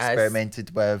haven't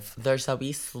experimented with. There's a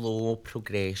wee slow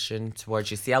progression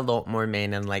towards. You see a lot more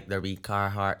men in like their wee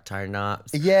Carhartt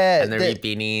turn-ups. Yeah. And their wee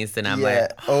beanies. And I'm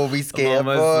like, oh, we skater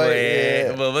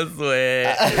boy. Mama's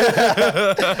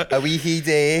sweat. A wee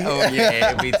he-day. Oh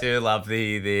yeah, we do love the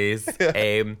he-days.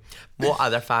 What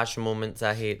other fashion moments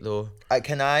I hate though?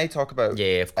 Can I talk about?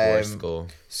 Yeah, of course, go.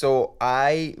 So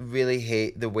I really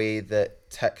hate the way that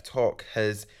TikTok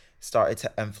has started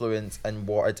to influence and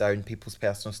water down people's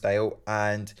personal style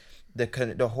and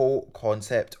the whole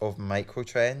concept of micro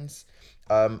trends.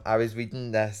 I was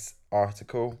reading this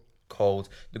article called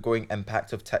 "The Growing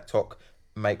Impact of TikTok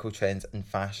micro trends in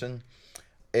fashion.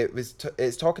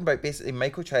 It's talking about basically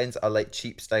micro trends are like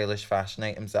cheap, stylish fashion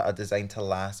items that are designed to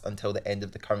last until the end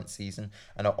of the current season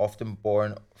and are often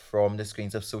born from the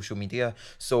screens of social media.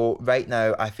 So right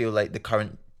now, I feel like the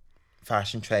current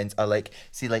fashion trends are like,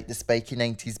 see, like the spiky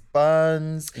 90s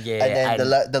buns, Yeah, and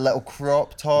then the little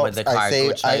crop tops. with the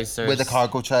cargo trousers. With the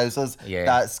cargo trousers. Yeah,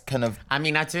 that's kind of. I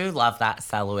mean, I do love that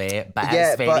silhouette, but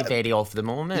Yeah, it's very, very off the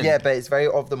moment. Yeah, but it's very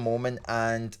of the moment,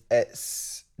 and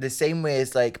it's the same way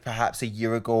as like perhaps a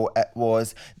year ago it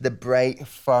was the bright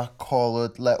fur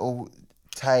collared little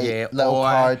tight little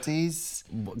cardies.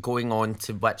 Going on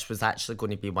to which was actually going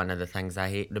to be one of the things I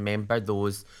hate. Remember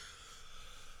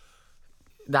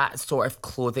that sort of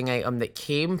clothing item that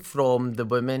came from the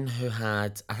woman who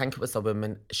had, I think it was a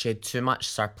woman, she had too much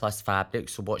surplus fabric.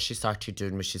 So what she started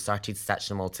doing was she started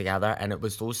stitching them all together. And it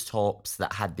was those tops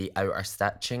that had the outer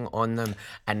stitching on them.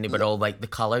 And they were all like the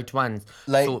coloured ones.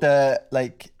 Like so,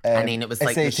 and then it was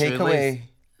like the shoelace.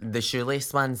 The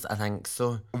shoelace ones, I think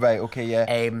so. Right, okay, yeah.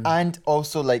 And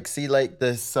also like, see like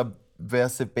the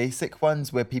subversive basic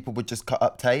ones where people would just cut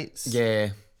up tights. Yeah.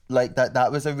 Like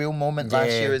that was a real moment last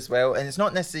year as well. And it's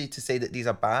not necessarily to say that these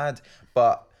are bad,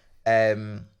 but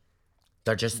they're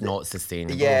just not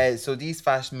sustainable. Yeah, so these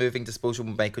fast-moving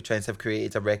disposable microtrends have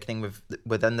created a reckoning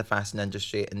within the fashion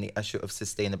industry and the issue of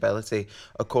sustainability.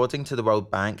 According to the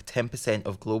World Bank, 10%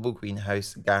 of global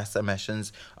greenhouse gas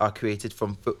emissions are created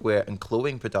from footwear and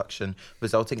clothing production,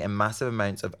 resulting in massive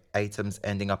amounts of items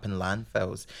ending up in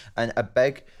landfills. And a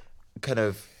big kind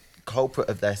of culprit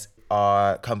of this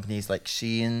are companies like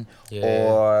Shein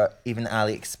or even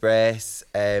AliExpress,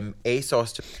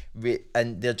 ASOS,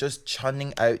 and they're just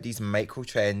churning out these micro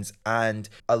trends. And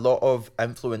a lot of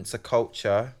influencer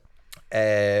culture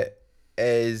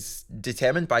is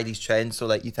determined by these trends. So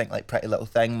like you think like Pretty Little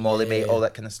Thing, Molly Mae, all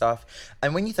that kind of stuff.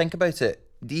 And when you think about it,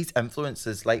 these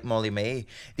influencers like Molly Mae,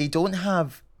 they don't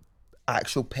have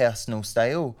actual personal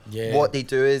style. What they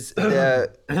do is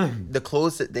the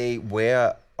clothes that they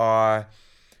wear are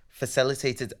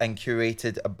facilitated and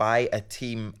curated by a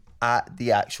team at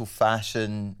the actual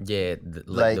fashion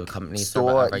like the company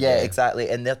store. Whatever, Exactly,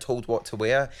 and they're told what to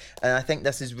wear. And I think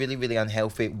this is really, really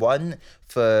unhealthy. One,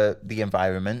 for the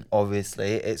environment,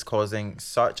 obviously it's causing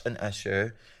such an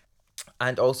issue,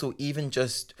 and also even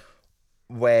just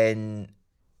when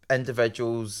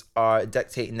individuals are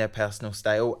dictating their personal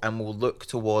style and will look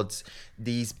towards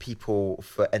these people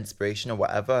for inspiration or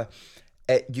whatever,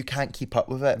 you can't keep up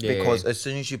with it because as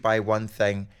soon as you buy one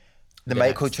thing, the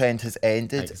micro trend has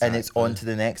ended and it's on to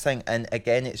the next thing. And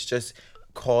again, it's just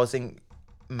causing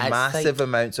massive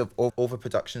amounts of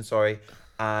overproduction,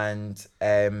 and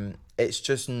it's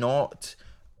just not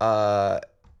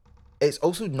it's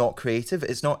also not creative,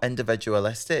 it's not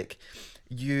individualistic.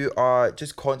 You are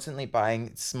just constantly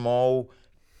buying small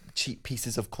cheap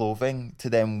pieces of clothing to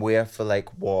then wear for like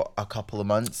a couple of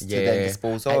months to then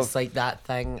dispose of. It's like that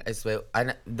thing as well.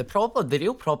 And the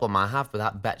real problem I have with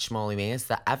that bitch Molly Mae is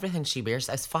that everything she wears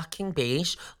is fucking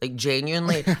beige. Like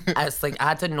genuinely, it's like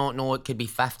I did not know it could be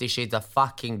 50 shades of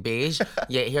fucking beige.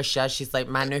 Yet here she is, she's like,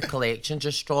 my new collection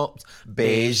just dropped.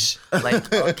 Beige.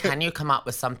 Like, can you come up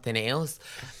with something else?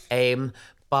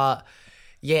 But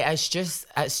yeah,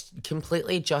 it's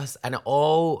completely just, and it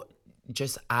all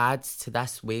just adds to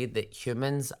this way that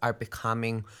humans are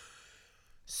becoming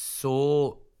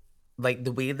so, like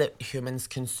the way that humans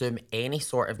consume any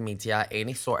sort of media,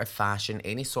 any sort of fashion,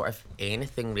 any sort of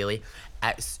anything really,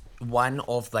 it's one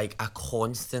of like a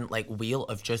constant like wheel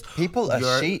of just people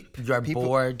are sheep. You're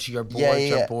bored so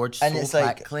and it's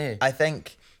quickly. Like, I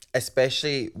think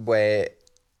especially where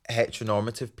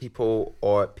heteronormative people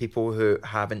or people who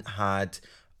haven't had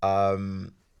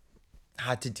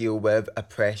to deal with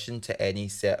oppression to any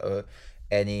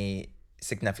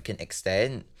significant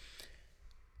extent,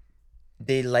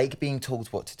 they like being told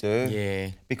what to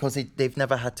do because they've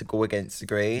never had to go against the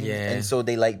grain, and so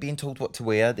they like being told what to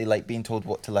wear, they like being told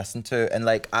what to listen to. And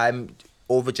like, I'm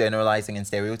overgeneralizing and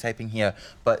stereotyping here,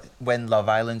 but when Love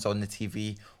Island's on the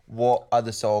TV, what are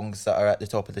the songs that are at the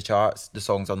top of the charts? The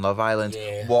songs on Love Island.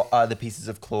 What are the pieces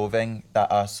of clothing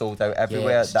that are sold out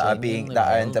everywhere, that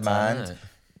are in demand?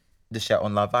 The shit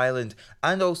on Love Island.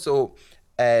 And also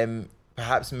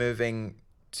perhaps moving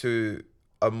out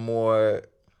of a more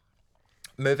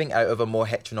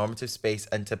heteronormative space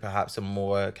into perhaps a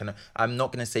more kind of, I'm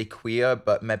not going to say queer,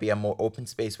 but maybe a more open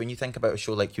space. When you think about a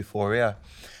show like Euphoria,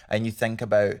 and you think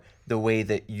about the way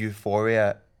that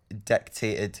Euphoria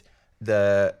dictated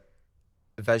the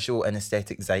visual and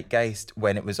aesthetic zeitgeist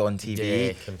when it was on TV.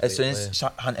 Yeah, completely. As soon as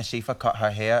Hunter Schafer cut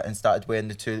her hair and started wearing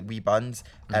the 2 wee buns,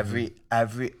 all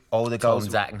the girls...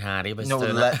 Tom, Zach and Harry was No,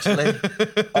 doing literally.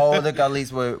 it. All the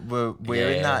girlies were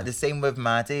wearing Yeah. that. The same with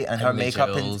Maddie and her And the makeup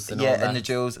jewels and and all and the that.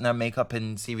 jewels and her makeup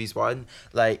in series 1.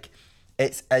 Like,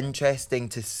 it's interesting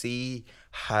to see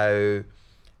how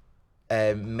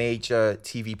major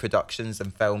TV productions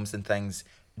and films and things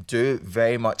do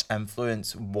very much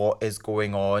influence what is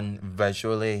going on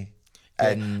visually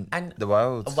in the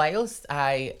world. Whilst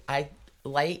I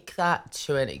like that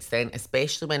to an extent,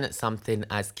 especially when it's something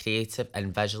as creative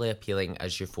and visually appealing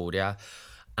as Euphoria,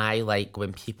 I like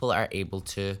when people are able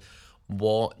to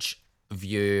watch,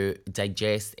 view,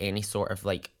 digest any sort of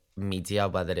like media,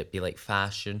 whether it be like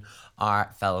fashion,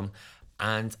 art, film,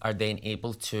 and are then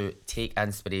able to take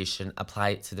inspiration, apply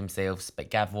it to themselves, but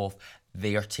give off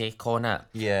their take on it.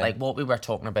 Yeah. Like what we were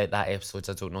talking about that episode,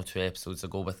 I don't know, 2 episodes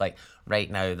ago, with like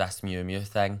right now this Miu Miu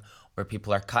thing, where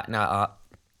people are cutting up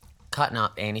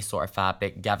any sort of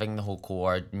fabric, giving the whole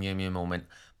core Miu Miu moment,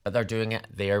 but they're doing it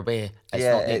their way. It's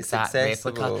not the exact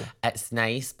replica. It's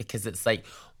nice because it's like,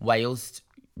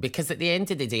 because at the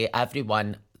end of the day,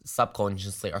 everyone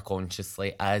subconsciously or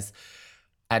consciously is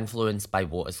influenced by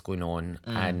what is going on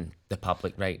in the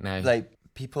public right now. Like,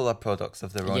 people are products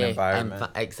of their own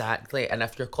environment. Exactly. And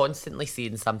if you're constantly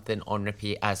seeing something on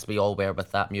repeat, as we all wear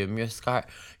with that Miu Miu skirt,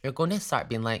 you're going to start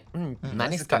being like,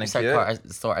 mini skirts are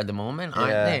sort of the moment,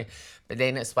 aren't they? But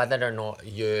then it's whether or not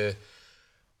you...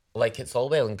 Like, it's all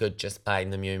well and good just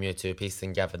buying the Miu Miu 2-piece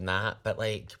and giving that, but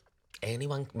like,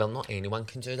 anyone... Well, not anyone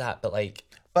can do that, but like...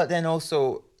 But then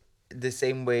also, the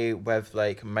same way with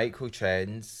like micro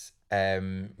trends,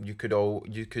 you could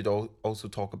also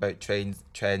talk about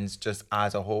trends just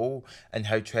as a whole, and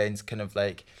how trends kind of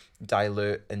like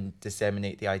dilute and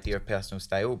disseminate the idea of personal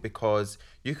style, because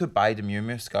you could buy the Miu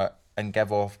Miu skirt and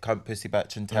give off cunt pussy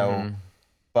bitch until,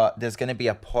 but there's going to be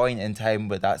a point in time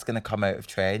where that's going to come out of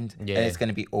trend, and it's going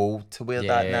to be old to wear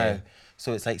that now.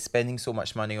 So it's like spending so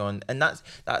much money on, and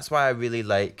that's why I really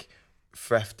like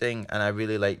thrifting, and I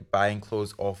really like buying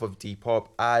clothes off of Depop.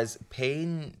 As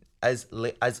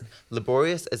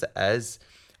laborious as it is,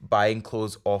 buying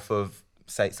clothes off of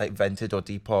sites like Vinted or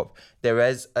Depop, there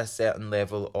is a certain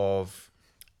level of,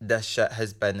 this shit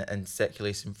has been in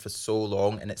circulation for so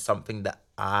long, and it's something that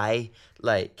I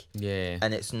like. Yeah.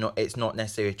 And it's not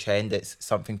necessarily a trend, it's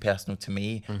something personal to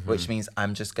me, which means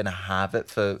I'm just gonna have it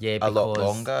for a lot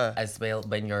longer. As well,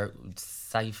 when you're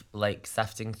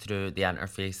sifting through the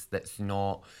interface, that's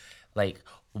not like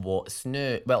what's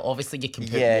new. Well, obviously you can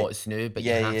put what's new, but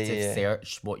you have to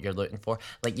search what you're looking for.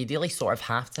 Like, you really sort of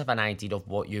have to have an idea of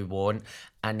what you want,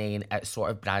 and then it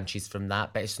sort of branches from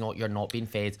that. But it's not, you're not being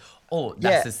fed, oh,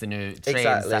 this is the new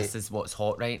trends, this is what's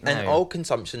hot right now. And all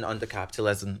consumption under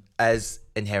capitalism is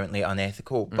inherently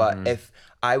unethical. But if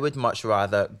I would much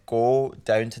rather go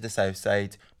down to the south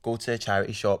side, go to a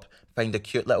charity shop, find a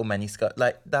cute little mini skirt,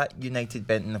 like that United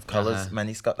Benton of Colours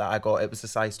mini skirt that I got, it was a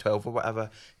size 12 or whatever,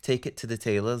 take it to the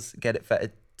tailors, get it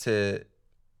fitted to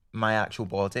my actual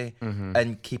body,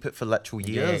 and keep it for literal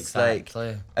years. Yeah,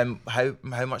 exactly. Like,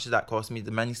 how much did that cost me?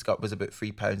 The mini skirt was about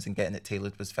 £3 and getting it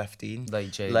tailored was 15.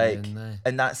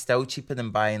 And that's still cheaper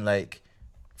than buying like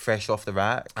fresh off the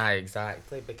rack.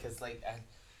 Exactly, because like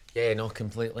yeah, no,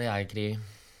 completely, I agree.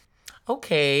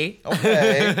 Okay.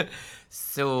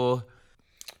 So,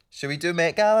 should we do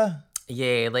Met Gala?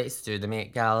 Yeah, let's do the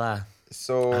Met Gala.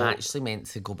 So I actually meant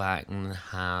to go back and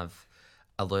have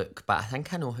a look, but I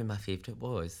think I know who my favourite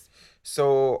was.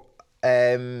 So,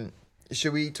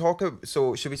 should we talk about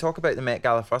the Met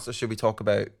Gala first, or should we talk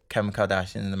about Kim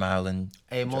Kardashian and the Marilyn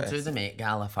we'll do the Met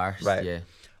Gala first. Right. Yeah.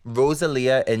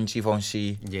 Rosalia in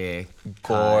Givenchy. Yeah.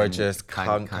 Gorgeous.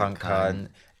 Cunt.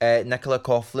 Nicola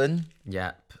Coughlan.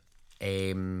 Yep.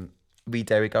 Wee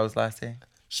Dairy Girls lassie.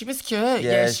 She was cute.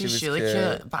 Yeah, she was really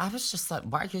cute. But I was just like,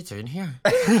 what are you doing here?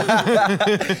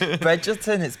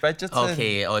 Bridgerton. It's Bridgerton.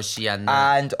 Okay. Oh, she and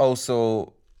that. And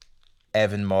also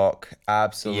Evan Mock.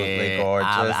 Absolutely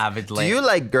gorgeous. Do you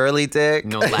like girly dick?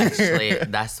 No, literally,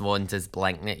 this wand is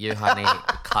blinking at you, honey.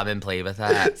 Come and play with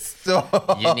it.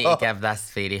 Stop. You need to give this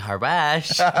fairy her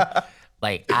wish.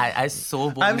 Like, I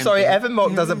so boring. I'm sorry, Evan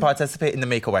Mock doesn't participate in the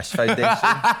Make-A-Wish Foundation.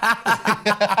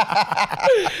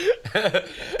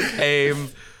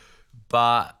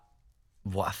 But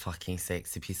what a fucking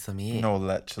sexy piece of meat. No,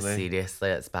 literally. Seriously,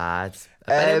 it's bad.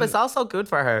 But it was also good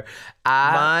for her.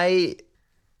 My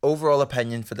overall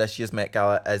opinion for this year's Met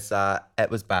Gala is that it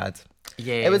was bad.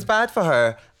 Yeah. It was bad for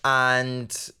her,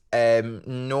 and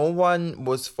No one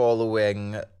was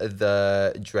following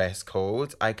the dress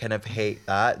code. I kind of hate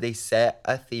that. They set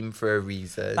a theme for a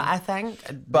reason. But I think...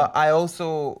 But I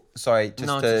also... Sorry,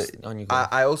 on you go.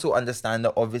 I also understand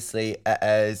that obviously it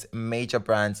is major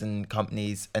brands and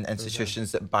companies and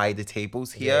institutions that buy the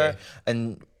tables here,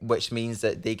 and which means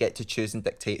that they get to choose and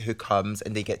dictate who comes,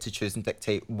 and they get to choose and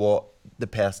dictate what the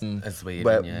person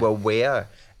will wear.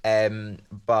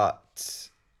 But...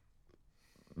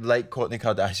 like Kourtney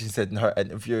Kardashian said in her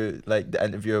interview, like the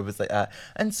interviewer was like,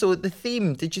 and so the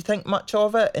theme, did you think much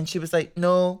of it? And she was like,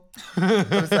 no. I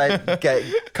was like,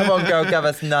 come on, girl, give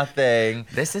us nothing.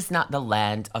 This is not the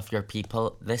land of your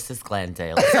people. This is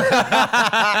Glendale.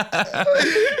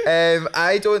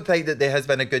 I don't think that there has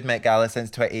been a good Met Gala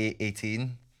since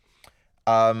 2018.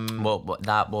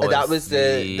 That was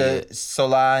the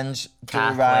Solange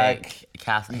Catholic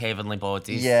Heavenly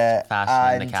Bodies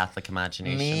fashion in the Catholic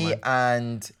imagination. Me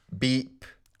and Beep.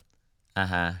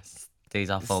 Stayed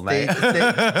up all night.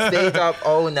 Stayed up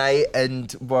all night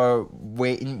and were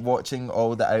watching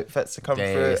all the outfits to come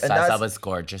through. And that was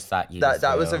gorgeous that year.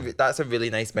 That's a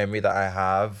really nice memory that I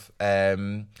have.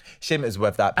 Shame it was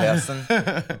with that person,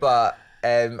 but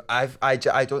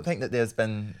I don't think that there's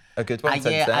been a good one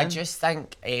since then. I just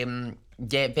think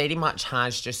very much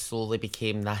has just slowly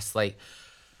became this like.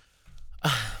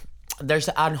 There's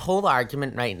a whole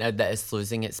argument right now that it's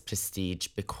losing its prestige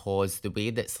because the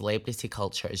way that celebrity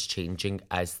culture is changing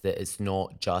is that it's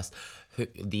not just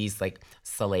these like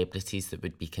celebrities that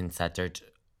would be considered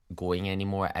going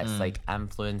anymore. It's like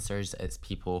influencers, it's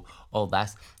people, all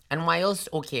this. And whilst,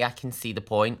 okay, I can see the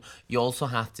point, you also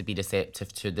have to be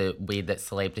receptive to the way that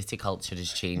celebrity culture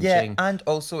is changing. Yeah, and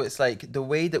also it's like the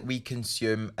way that we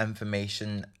consume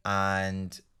information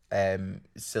and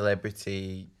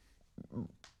celebrity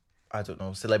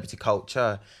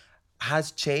culture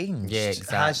has changed. Yeah,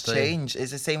 exactly. Has changed.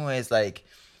 It's the same way as like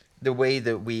the way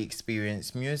that we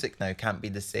experience music now can't be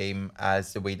the same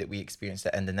as the way that we experienced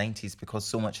it in the 90s because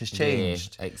so much has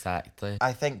changed. Yeah, exactly.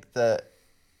 I think that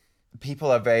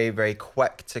people are very, very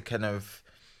quick to kind of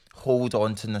hold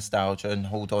on to nostalgia and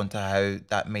hold on to how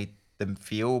that made them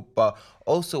feel. But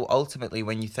also, ultimately,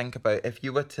 when you think about, if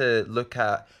you were to look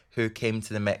at who came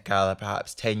to the Met Gala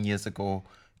perhaps 10 years ago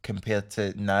compared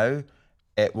to now,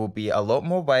 it will be a lot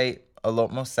more white, a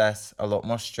lot more cis, a lot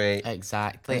more straight.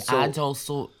 Exactly. And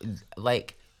also,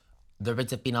 like, there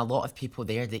would have been a lot of people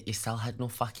there that you still had no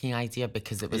fucking idea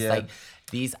because it was like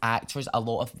these actors, a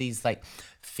lot of these like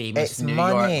famous New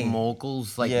York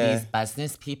moguls, like these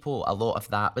business people, a lot of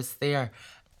that was there.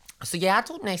 So yeah, I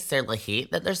don't necessarily hate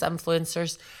that there's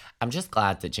influencers. I'm just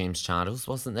glad that James Charles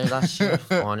wasn't there this year,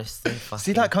 honestly.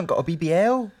 See that cunt got a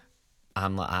BBL?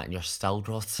 I'm like that and you're still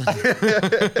rotten.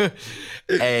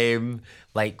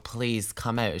 Like, please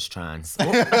come out as trans. We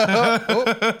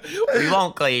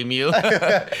won't claim you.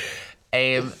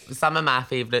 Some of my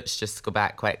favourites, just to go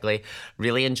back quickly,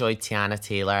 really enjoyed Tiana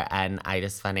Taylor and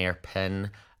Iris Van Herpen.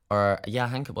 I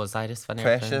think it was Iris Van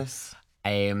Herpen. Precious.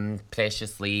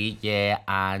 Precious Lee,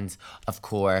 and of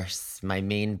course my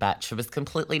main bitch who was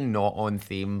completely not on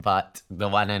theme, but the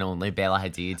one and only Bella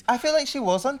Hadid. I feel like she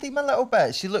was on theme a little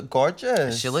bit. She looked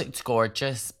gorgeous. She looked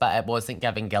gorgeous, but it wasn't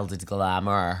giving gilded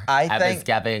glamour. It was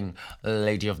giving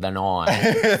Lady of the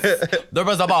Night. There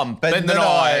was a bump in the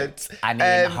night. And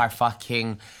then her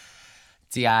fucking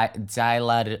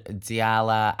Diala,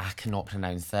 I cannot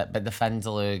pronounce it, but the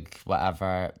Findalug,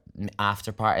 whatever,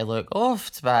 after party look,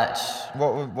 oft, bitch.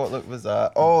 What look was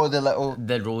that? Oh,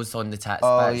 the rose on the tits. Oh,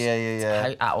 bitch.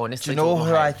 yeah. I honestly Do you know don't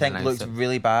who how I to think pronounce looked it.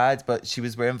 really bad, but she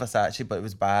was wearing Versace, but it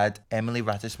was bad? Emily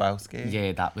Ratajkowski.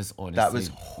 Yeah, that was honestly That was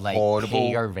horrible. Like, pay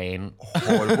your rent.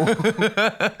 Horrible.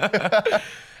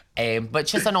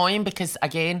 Which is annoying because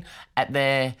again, at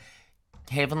the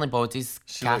Heavenly Bodies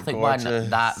Catholic one,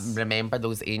 that remember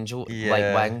those angel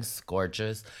like wings,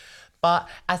 gorgeous. But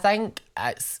I think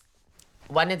it's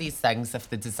one of these things, if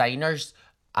the designers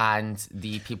and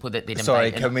the people that they invite...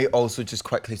 Sorry, can we also just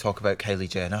quickly talk about Kylie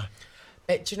Jenner?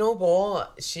 But do you know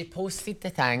what? She posted the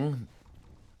thing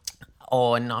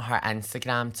on her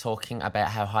Instagram talking about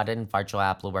how her and Virgil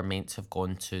Abloh were meant to have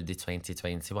gone to the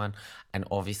 2021, and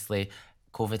obviously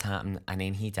COVID happened and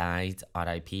then he died,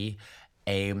 R.I.P.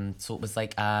 So it was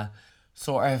like a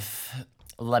sort of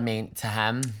lament to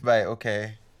him. Right,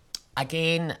 okay.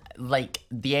 Again, like,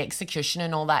 the execution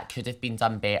and all that could have been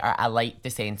done better. I like the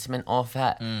sentiment of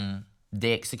it.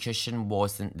 The execution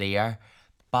wasn't there.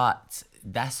 But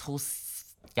this whole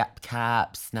skip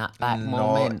cap, snapback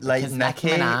moment. Like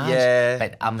Nicki Minaj,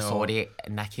 but I'm sorry,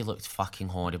 Nicki looked fucking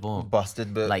horrible.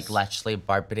 Busted boots. Like, literally,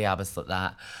 Burberry, I was like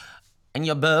that. in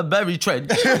your Burberry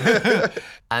trench.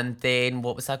 And then,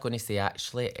 what was I going to say,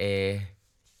 actually?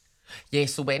 Yeah,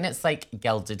 so when it's like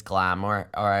Gilded Glamour,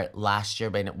 or last year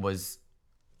when it was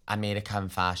American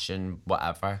Fashion,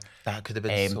 whatever. That could have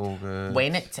been so good.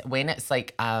 When it's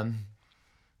like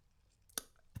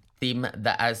theme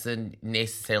that isn't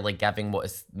necessarily giving what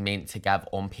it's meant to give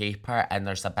on paper, and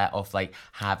there's a bit of like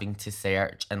having to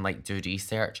search and like do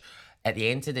research. At the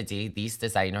end of the day, these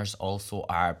designers also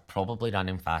are probably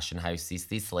running fashion houses.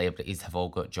 These celebrities have all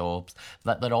got jobs.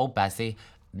 They're all busy.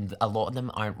 A lot of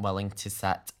them aren't willing to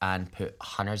sit and put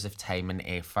hundreds of time and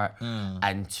effort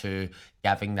into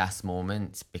giving this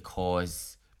moment,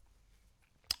 because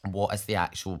what is the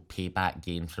actual payback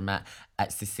gain from it?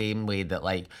 It's the same way that,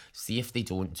 like, see if they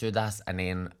don't do this and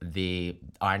then they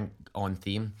aren't on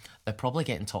theme, they're probably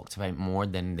getting talked about more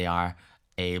than they are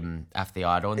if they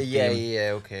are on theme.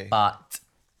 Yeah, okay. But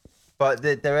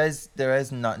there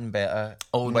is nothing better.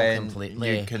 Oh, no, when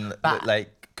completely. You can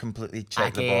like completely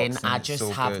check the box. Again, I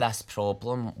just have this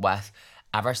problem with,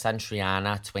 ever since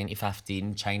Rihanna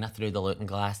 2015, China Through the Looking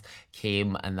Glass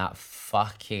came in that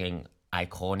fucking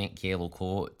iconic yellow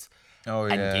coat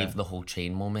and gave the whole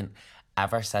train moment.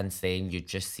 Ever since then, you've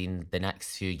just seen the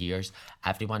next few years,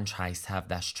 everyone tries to have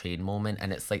this train moment,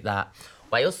 and it's like that.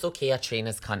 Whilst okay, a train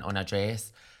is cunt on a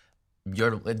dress,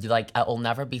 you're like, it'll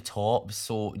never be top,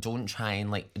 so don't try and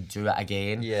like do it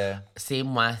again. Yeah.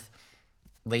 Same with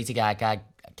Lady Gaga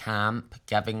camp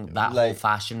giving that Like, whole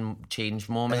fashion change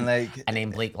moment, and then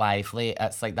Blake Lively,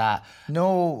 it's like that.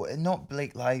 No, not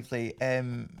Blake Lively.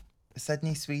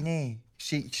 Sydney Sweeney.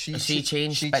 She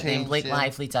changed, but then Blake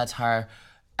Lively did her.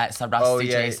 It's a rusty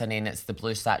dress, and then it's the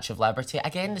blue Statue of Liberty.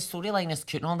 Again, the storyline is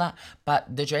cute and all that,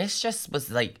 but the dress just was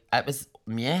like, it was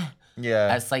meh.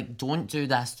 Yeah. It's like, don't do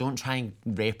this. Don't try and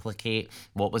replicate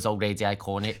what was already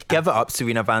iconic. Give it up,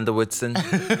 Serena van der Woodsen.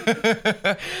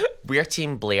 We're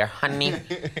Team Blair, honey.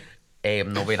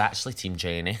 No, we're actually Team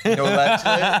Jenny. No,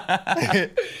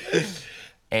 actually.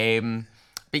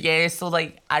 But yeah, so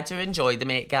like, I do enjoy the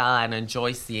Met Gala and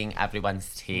enjoy seeing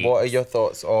everyone's takes. What are your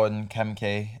thoughts on Kim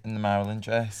K in the Marilyn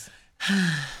dress?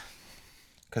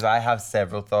 Because I have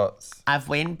several thoughts. I've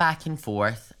went back and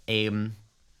forth. The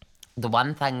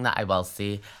one thing that I will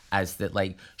say is that,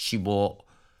 like, she wore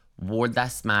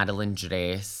this Marilyn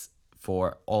dress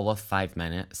for all of 5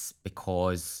 minutes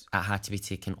because it had to be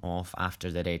taken off after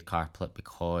the red carpet,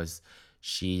 because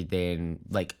she then,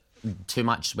 like, too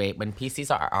much sweat. When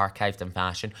pieces are archived in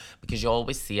fashion, because you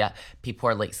always see it, people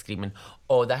are like screaming,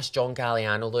 oh, that's John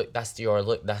Galliano look, that's Dior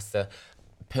look, that's the...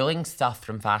 Pulling stuff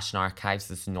from fashion archives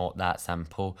is not that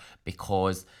simple,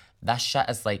 because this shit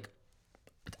is like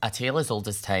a tale as old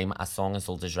as time, a song as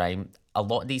old as rhyme. A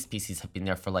lot of these pieces have been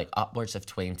there for like upwards of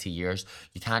 20 years.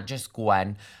 You can't just go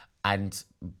in and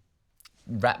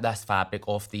rip this fabric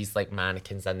off these like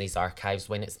mannequins in these archives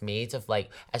when it's made of like,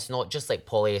 it's not just like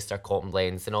polyester cotton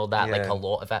blends and all that, like a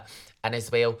lot of it. And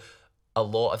as well, a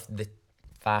lot of the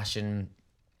fashion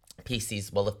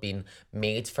pieces will have been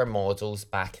made for models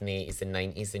back in the 80s and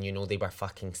 90s, and you know they were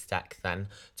fucking stick thin.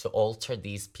 To alter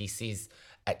these pieces,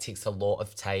 it takes a lot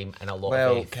of time and a lot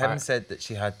of effort. Kim said that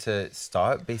she had to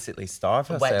basically starve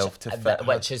herself to fit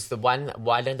which is the one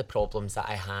of the problems that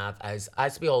I have is,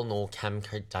 as we all know, Kim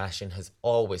Kardashian has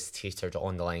always teetered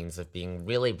on the lines of being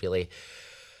really, really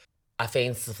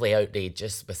offensively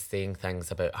outrageous with saying things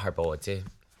about her body.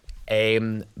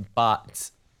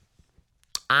 But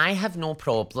I have no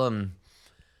problem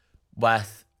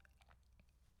with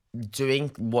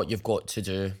doing what you've got to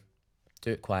do.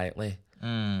 Do it quietly.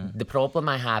 The problem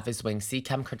I have is when see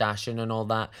Kim Kardashian and all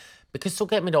that, because don't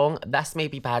get me wrong, this may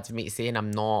be bad for me to say, and I'm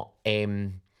not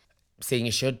saying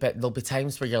you should, but there'll be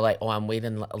times where you're like, oh, I'm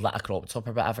wearing a crop top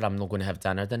or whatever, I'm not going to have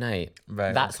dinner tonight.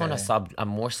 Right, that's okay. on a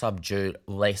more subdued,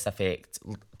 less effect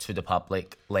to the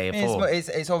public level.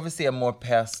 It's obviously a more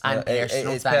personal.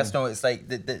 It's personal. It's like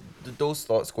those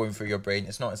thoughts going through your brain.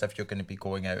 It's not as if you're going to be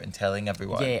going out and telling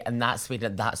everyone. Yeah, and that's where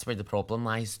the problem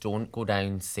lies. Don't go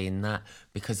down saying that,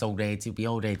 because we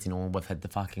already know we've had the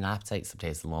fucking appetite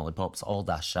suppressant lollipops, all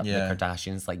that shit. The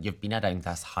Kardashians, like, you've been around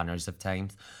this hundreds of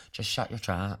times. Just shut your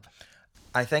trap.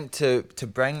 I think to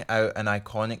bring out an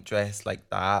iconic dress like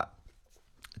that,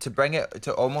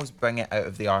 to almost bring it out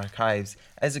of the archives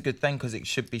is a good thing, because it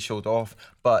should be showed off.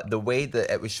 But the way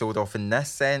that it was showed off in this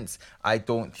sense, I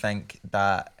don't think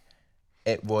that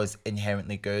it was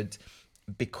inherently good,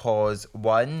 because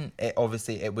one, it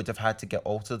would have had to get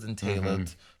altered and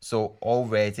tailored. So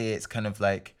already it's kind of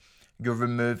like you're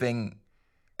removing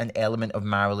an element of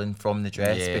Marilyn from the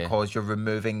dress, because you're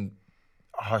removing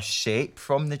her shape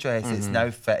from the dress. It's now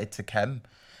fitted to Kim.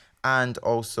 And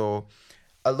also,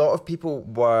 a lot of people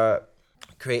were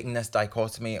creating this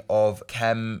dichotomy of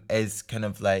Kim is kind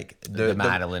of like the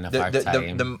Marilyn of our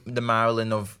time. The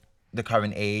Marilyn of the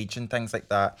current age and things like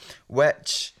that,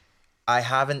 which I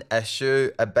have a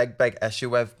big issue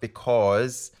with,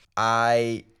 because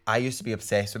I used to be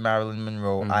obsessed with Marilyn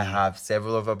Monroe. I have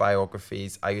several of her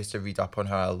biographies. I used to read up on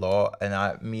her a lot,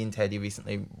 and me and Teddy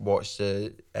recently watched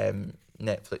the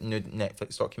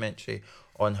Netflix documentary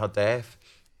on her death,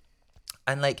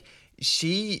 and like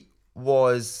she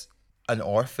was an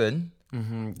orphan.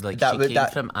 Like she came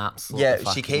from absolutely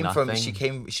fucking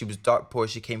nothing. She was dirt poor.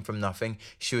 She came from nothing.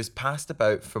 She was passed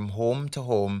about from home to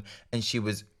home, and she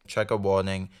was, trigger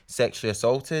warning, sexually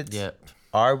assaulted,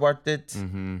 R-worded,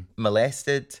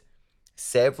 molested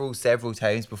several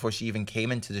times before she even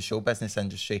came into the show business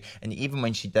industry. And even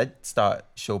when she did start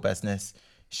show business,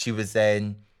 she was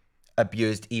then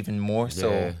abused even more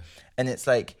so. And it's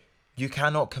like, you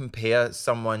cannot compare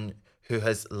someone who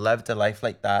has lived a life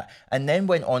like that and then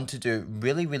went on to do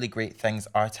really, really great things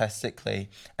artistically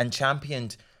and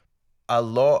championed a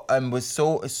lot, and was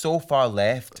so far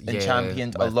left, and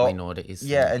championed a lot.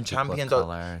 And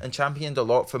championed a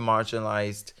lot for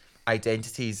marginalized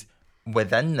identities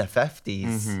within the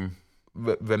 50s.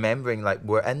 Remembering, like,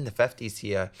 we're in the 50s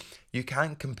here. You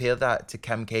can't compare that to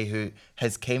Kim K, who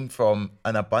has came from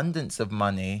an abundance of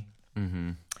money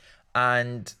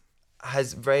and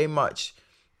has very much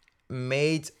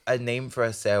made a name for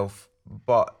herself,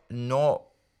 but not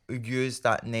used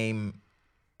that name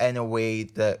in a way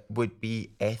that would be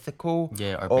ethical,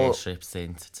 or best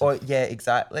representative.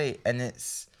 Exactly. And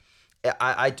it's,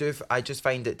 I just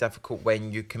find it difficult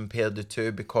when you compare the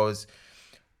two, because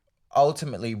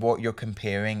ultimately what you're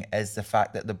comparing is the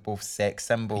fact that they're both sex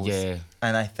symbols.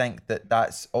 And I think that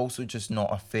that's also just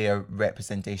not a fair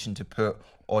representation to put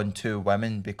on two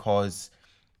women, because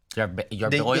you're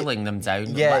boiling them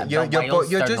down.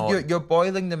 You're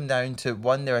boiling them down to,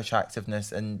 one, their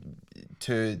attractiveness, and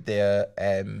two, their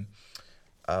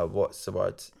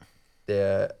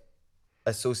their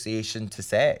association to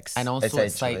sex. And also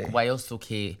it's like, whilst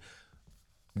the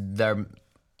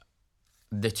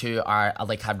two are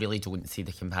like, I really don't see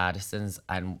the comparisons,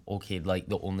 and like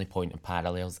the only point of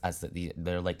parallels is that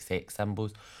they're like sex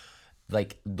symbols.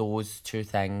 Like, those two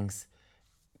things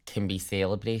can be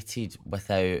celebrated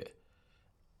without,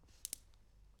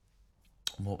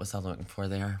 what was I looking for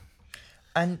there?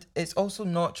 And it's also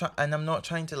not, and I'm not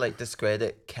trying to like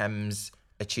discredit Kim's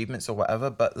achievements or whatever,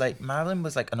 but like, Marilyn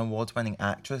was like an award-winning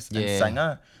actress and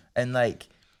singer, and like,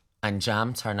 and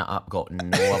Jam Turn It Up got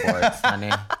no awards,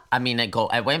 honey. I mean, it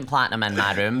went platinum in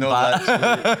my room, but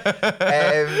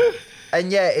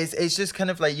and yeah, it's just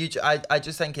kind of like, I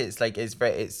just think it's like,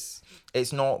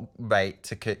 it's not right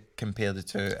to compare the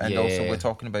two. And also, we're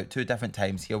talking about two different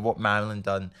times here. What Marilyn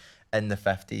done in the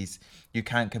 50s, you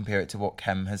can't compare it to what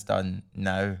Kim has done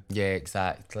now. Yeah,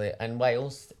 exactly. And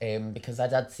whilst, because I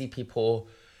did see people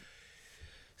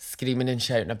screaming and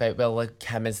shouting about, well, like,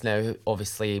 Kim is now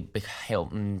obviously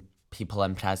helping people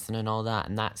in prison and all that,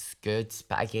 and that's good,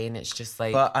 but again, it's just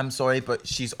like, but I'm sorry, but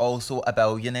she's also a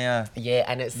billionaire.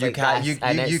 And it's you can't be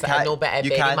an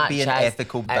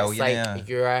ethical billionaire. It's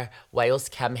like,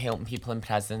 whilst Kim helping people in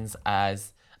prisons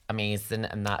as amazing,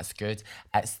 and that's good,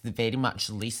 it's the very much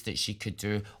least that she could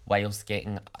do whilst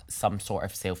getting some sort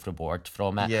of self-reward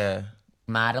from it.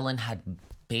 Marilyn had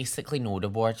basically no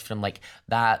reward from, like,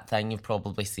 that thing. You've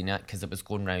probably seen it because it was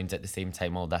going round at the same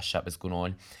time all this shit was going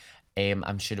on.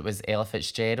 I'm sure it was Ella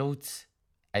Fitzgerald,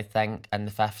 I think, in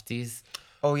the 50s.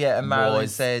 Oh yeah, and Marilyn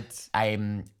said,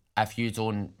 if you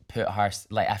don't put her,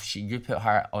 like, if you put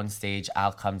her on stage,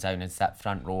 I'll come down and sit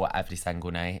front row every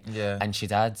single night. And she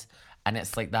did. And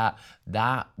it's like that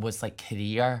was like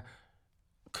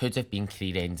could have been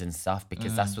career-ending stuff,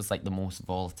 because this was like the most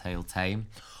volatile time.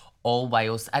 All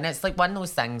whilst, and it's like one of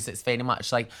those things, it's very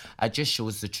much like, it just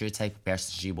shows the true type of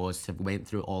person she was, to have went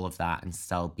through all of that and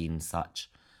still being such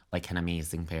like an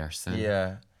amazing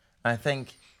person. I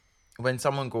think when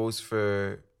someone goes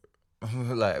through,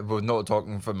 like, we're not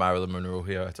talking for Marilyn Monroe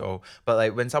here at all, but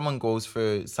like, when someone goes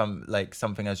through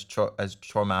something as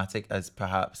traumatic as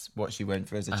perhaps what she went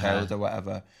through as a child or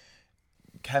whatever,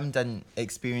 Kim didn't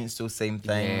experience those same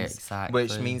things,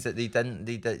 which means that they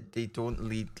don't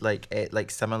lead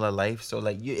like similar life. So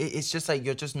like, it's just like,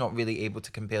 you're just not really able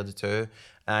to compare the two,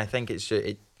 and I think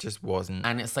it just wasn't.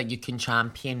 And it's like, you can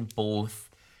champion both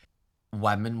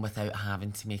women without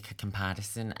having to make a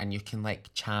comparison, and you can like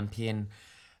champion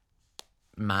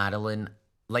Marilyn,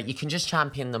 like, you can just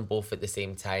champion them both at the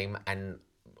same time and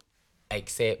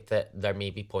accept that there may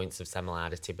be points of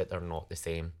similarity, but they're not the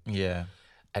same.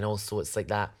 And also, it's like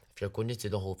that, if you're going to do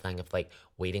the whole thing of like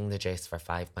wearing the dress for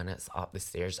 5 minutes up the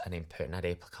stairs and then putting a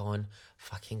replica on,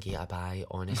 fucking get a bye,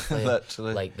 honestly.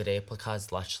 Literally. Like the replica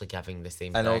is literally giving the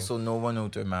same thing. And also, no one will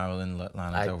do Marilyn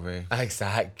Lana Del Rey.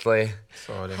 Exactly.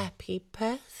 Sorry. Happy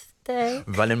birthday.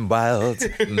 Running wild,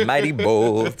 mighty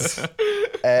bold.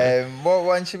 What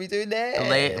one should we do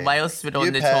next? Whilst we're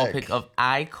on the topic of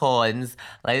icons,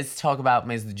 let's talk about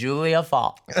Miss Julia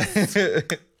Fox.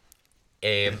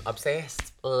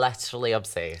 Obsessed. Literally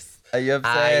obsessed. Are you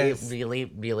obsessed? I really,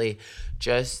 really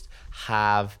just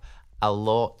have a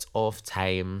lot of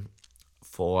time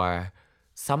for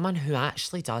someone who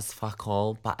actually does fuck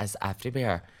all but is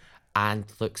everywhere and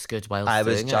looks good while doing it. I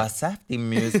was just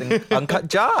musing Uncut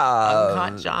Gems.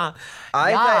 Uncut Gems.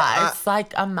 It's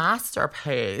like a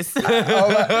masterpiece.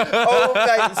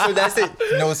 Right. So that's it.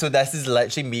 No, so this is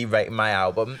literally me writing my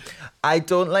album. I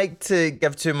don't like to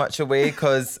give too much away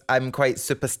because I'm quite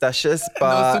superstitious,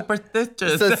 but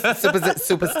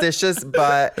superstitious,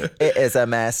 but it is a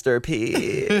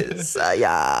masterpiece.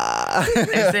 Yeah.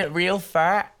 Is it real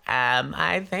fur?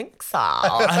 I think so.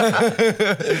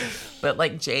 But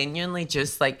like genuinely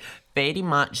just like very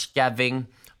much giving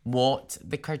what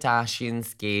the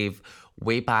Kardashians gave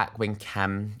way back when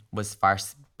Kim was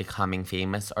first becoming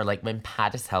famous, or like when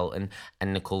Paris Hilton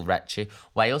and Nicole Richie,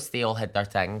 whilst they all had their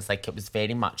things, like it was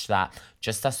very much that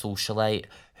just a socialite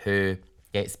who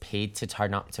gets paid to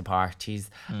turn up to parties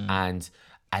and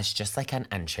is just like an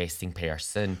interesting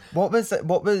person. What was it?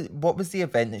 What was the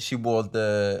event that she wore?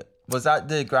 Was that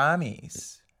the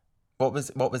Grammys? What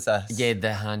was this? Yeah,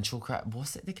 the handshake.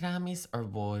 Was it the Grammys or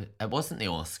it wasn't the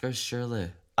Oscars?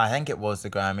 Surely. I think it was the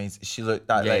Grammys. She looked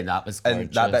that that was gorgeous.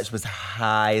 And that bitch was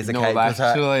high as a kite.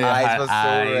 Actually, her eyes were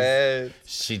so red.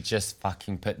 She just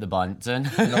fucking put the blunt in.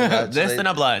 No, this in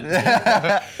a blunt.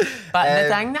 But the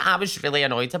thing that I was really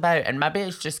annoyed about, and maybe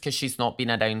it's just because she's not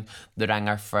been around the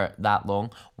ringer for that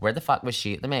long, where the fuck was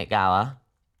she at the Met Gala?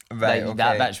 Right, like,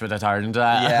 that bitch would have turned it.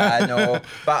 Yeah, I know.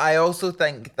 But I also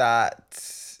think that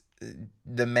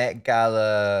the Met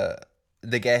Gala,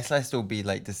 the guest list will be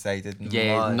like decided months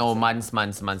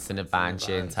in advance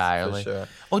entirely. For sure.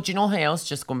 Oh, do you know who else,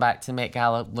 just going back to Met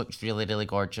Gala, looks really, really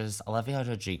gorgeous? Olivia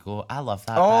Rodrigo. I love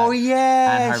that. Oh, bitch.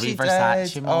 yeah. And her wee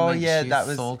Versace moment. Oh, yeah. She's that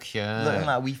was so cute. Looking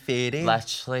like a wee fairy.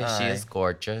 Literally, she is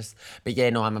gorgeous. But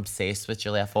yeah, no, I'm obsessed with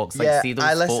Julia Fox. Like, see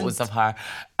those photos of her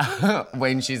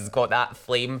when she's got that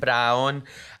flame brown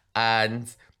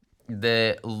and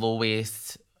the low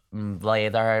waist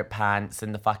leather pants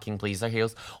and the fucking blazer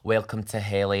heels. Welcome to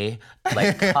HEL-LA.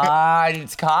 Like,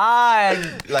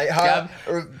 can't. Like her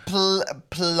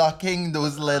plucking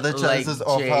those leather trousers like,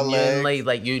 off her legs.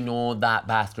 Like, you know that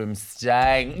bathroom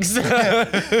stinks.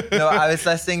 No, I was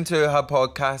listening to her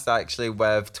podcast actually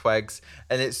with Twigs,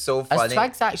 and it's so funny. Is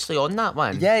Twigs actually on that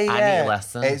one? Yeah. I need to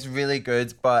listen. It's really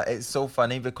good, but it's so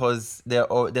funny because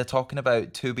they're talking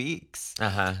about 2 weeks.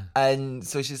 And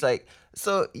so she's like,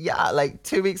 so yeah, like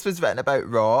 2 weeks was written about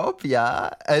Rob, yeah.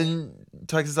 And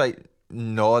Twigs is like,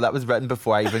 no, that was written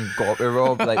before I even got with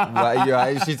Rob. Like, what are you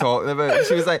actually talking about? And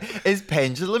she was like, is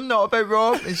Pendulum not about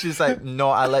Rob? And she was like, no,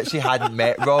 I literally hadn't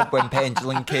met Rob when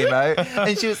Pendulum came out.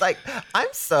 And she was like, I'm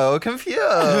so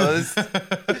confused.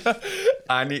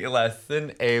 I need to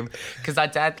listen. Because I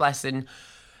did listen.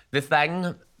 The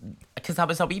thing, because I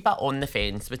was a wee bit on the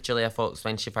fence with Julia Fox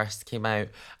when she first came out.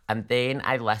 And then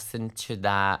I listened to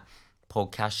that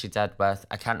podcast she did with,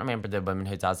 I can't remember the woman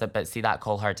who does it, but see that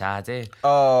Call Her Daddy.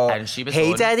 Oh, and she was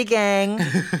hey on, Daddy Gang.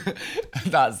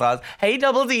 That's us. Hey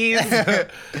Double D's.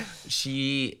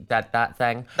 She did that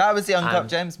thing. That was the Uncut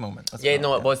Gems moment.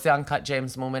 It was the Uncut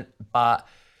Gems moment. But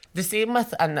the same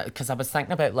with, and because I was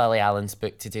thinking about Lily Allen's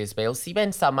book today as well. See,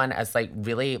 when someone is like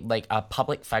really like a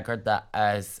public figure that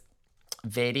is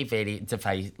very, very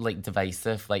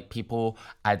divisive, like people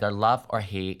either love or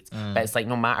hate, but it's like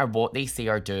no matter what they say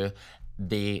or do,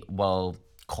 they will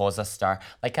cause a stir.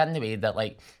 Like in the way that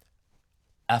like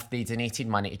if they donated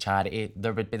money to charity,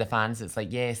 there would be the fans. It's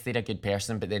like, yes, they're a good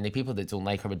person, but then the people that don't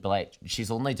like her would be like, she's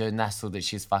only doing this so that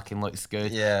she's fucking looks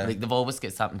good. Yeah. Like they've always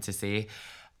got something to say.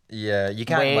 Yeah, you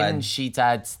can't when win. She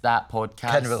did that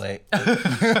podcast. Can relate.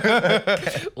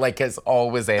 Like it's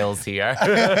always else here.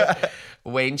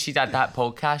 When she did that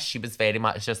podcast, she was very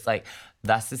much just like,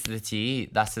 this is the tea.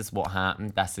 This is what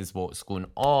happened. This is what's going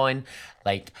on.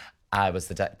 Like, I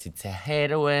was addicted to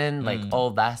heroin, like all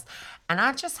this. And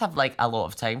I just have like a lot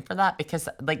of time for that because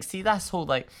like, see this whole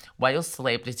like, while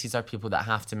celebrities are people that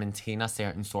have to maintain a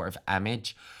certain sort of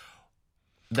image,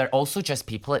 they're also just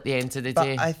people at the end of the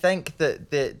day. I think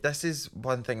that this is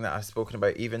one thing that I've spoken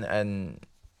about even in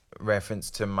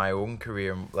reference to my own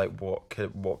career, like what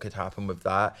could happen with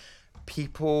that.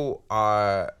 People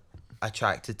are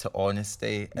attracted to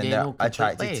honesty and Yeah, they're no,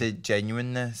 attracted completely. to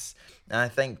genuineness. And I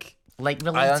think... Like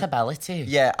relatability.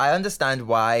 Yeah, I understand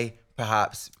why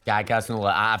perhaps... Yeah, guys know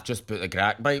like I've just put the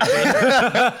crack pipe.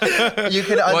 You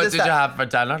can understand... What did you have for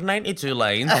dinner? 92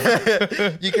 lines.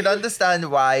 You can understand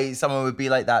why someone would be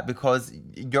like that because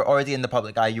you're already in the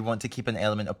public eye. You want to keep an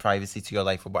element of privacy to your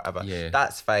life or whatever. Yeah.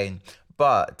 That's fine.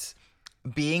 But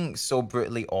being so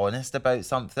brutally honest about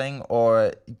something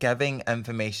or giving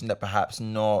information that perhaps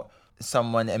not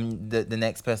someone in the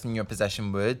next person in your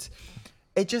position would,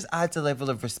 it just adds a level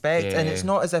of respect. Yeah. And it's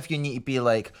not as if you need to be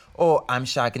like, oh, I'm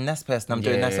shagging this person, I'm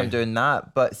doing this, I'm doing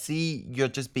that. But see, you're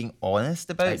just being honest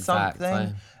about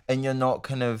something and you're not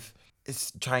kind of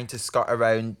trying to skirt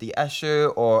around the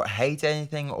issue or hide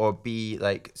anything or be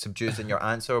like subdued in your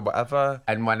answer or whatever.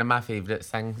 And one of my favourite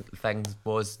things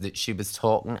was that she was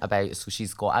talking about, so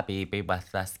she's got a baby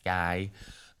with this guy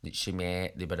that she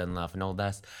met, they were in love and all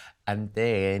this. And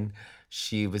then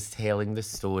she was telling the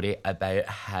story about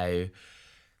how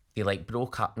they like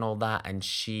broke up and all that, and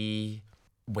she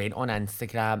went on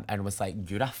Instagram and was like,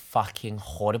 you're a fucking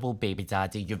horrible baby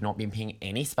daddy. You've not been paying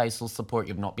any spousal support.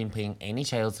 You've not been paying any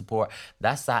child support.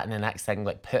 This, that, and the next thing.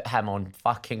 Like, put him on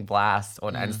fucking blast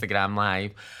on Instagram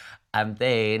Live. And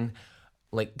then,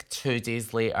 like, 2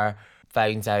 days later,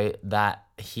 found out that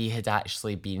he had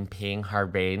actually been paying her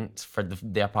rent for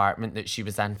the apartment that she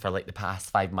was in for like the past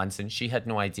 5 months, and she had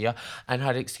no idea. And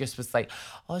her excuse was like,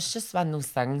 oh, it's just one of those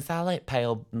things, I like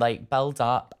build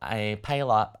up, I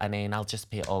pile up, and then I'll just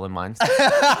pay it all in once.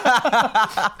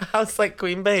 I was like,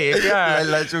 queen behavior. Yeah,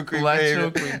 literal queen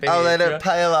behavior. I'll let it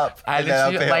pile up. And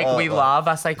then she, like, we love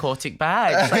a psychotic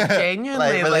bag. Like,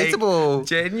 genuinely. Like, relatable. Like,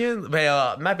 genuine.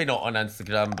 Well, maybe not on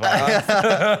Instagram, but...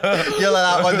 You'll let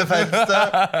that on the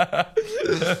Finsta.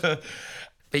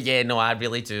 But yeah, no, I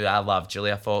really do. I love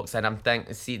Julia Fox. And I'm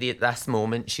thinking, see, this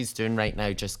moment she's doing right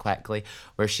now, just quickly,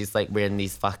 where she's like wearing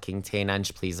these fucking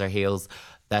 10-inch pleaser heels,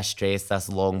 this dress, this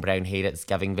long brown hair, it's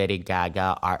giving very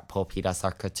Gaga, art pop era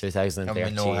circa 2013.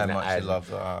 And we know how much you love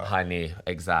that. Honey,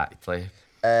 exactly.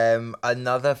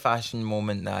 Another fashion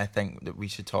moment that I think that we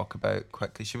should talk about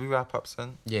quickly. Should we wrap up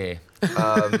soon? Yeah.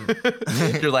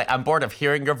 You're like, I'm bored of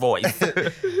hearing your voice.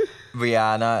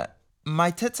 Rihanna.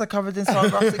 My tits are covered in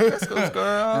Swarovski crystals,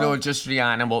 girl. No, just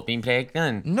Rihanna not being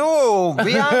pregnant. No,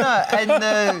 Rihanna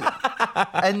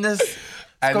in this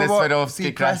and the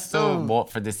Swarovski crystal.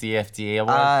 What, for the CFDA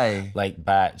award? Aye. Like,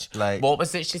 bitch. Like, what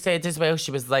was it she said as well?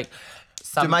 She was like...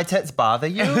 Do my tits bother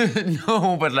you?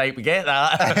 No, but like, we get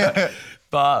that.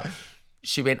 But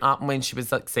she went up when she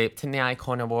was accepting the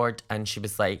Icon Award, and she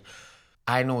was like,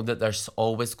 I know that there's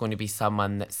always going to be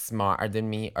someone that's smarter than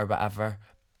me or whatever,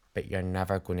 but you're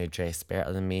never going to dress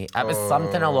better than me. It was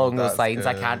something along those lines. Good.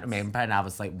 I can't remember. And I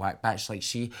was like, what, bitch? Like,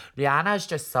 Rihanna is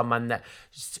just someone that,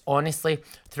 just, honestly,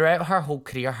 throughout her whole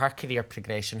career, her career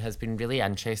progression has been really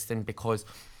interesting because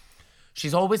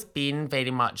she's always been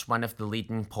very much one of the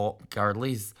leading pop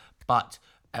girlies. But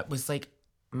it was like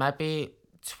maybe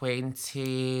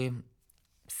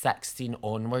 2016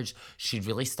 onwards, she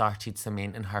really started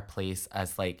cementing her place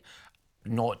as like,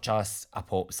 not just a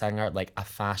pop singer, like a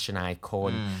fashion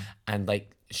icon, and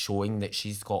like showing that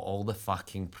she's got all the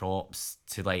fucking props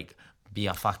to like be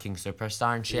a fucking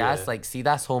superstar. And she has, like, see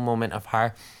this whole moment of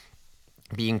her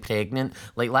being pregnant,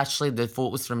 like literally the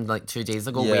photos from like 2 days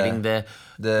ago, wearing the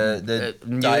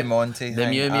Diamante, the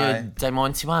Miu Miu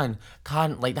Diamante one.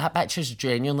 Can't, like, that bitch is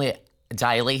genuinely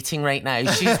dilating right now.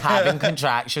 She's having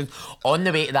contractions on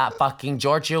the way to that fucking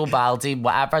Giorgio Baldi,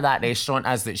 whatever that restaurant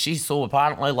is that she so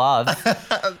apparently loves,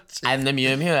 and the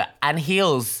Miu Miu and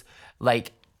heels,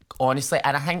 like, honestly.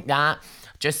 And I think that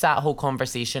just that whole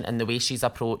conversation and the way she's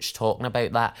approached talking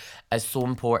about that is so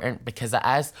important, because it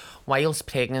is, whilst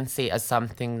pregnancy is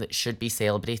something that should be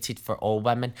celebrated for all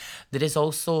women, there is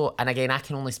also, and again, I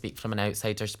can only speak from an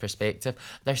outsider's perspective,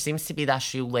 there seems to be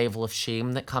this real level of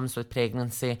shame that comes with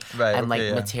pregnancy, and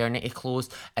maternity clothes.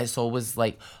 It's always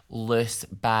like loose,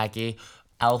 baggy,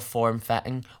 ill-form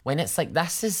fitting, when it's like,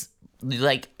 this is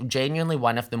like genuinely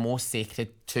one of the most sacred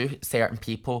to certain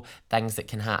people things that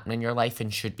can happen in your life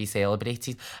and should be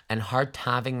celebrated. And her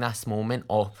having this moment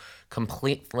of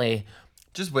completely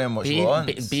just wearing what she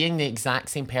wants, being the exact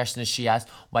same person as she is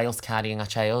whilst carrying a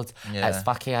child, it's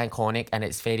fucking iconic, and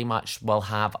it's very much will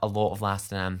have a lot of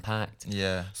lasting impact.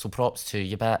 Yeah. So props to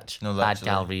you, bitch. No, Bad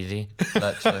gal Riri.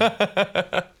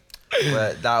 Literally.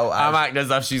 But that'll I'm acting as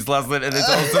if she's listening to the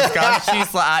Dolce Scar.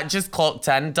 She's like, I just clocked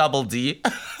in, double D.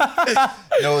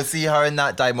 No, see her in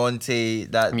that Diamante.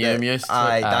 Mew Mew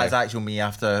street. That's actual me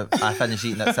after I finish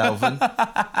eating at Selvin.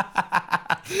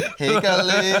 Hey,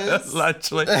 girlies.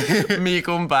 Literally. Me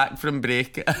going back from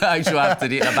break. Actually, after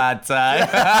eating a bad time.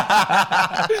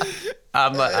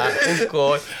 I'm like, oh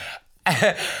God.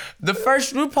 The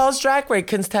first RuPaul's Drag Race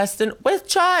contestant with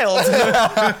child.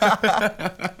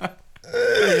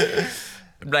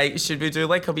 Right, should we do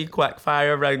like a wee quick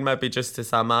fire round maybe just to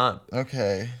sum up?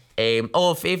 Okay.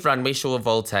 Fave runway show of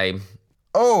all time.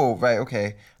 Oh, right,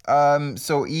 okay.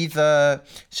 So either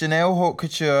Chanel Haute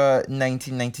Couture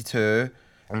 1992,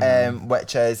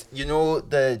 which is, you know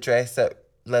the dress that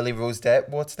Lily Rose did?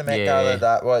 What's the Met Gala?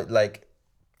 That what, like...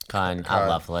 I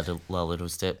love Lily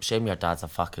Rose Dip. Shame your dad's a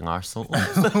fucking arsehole.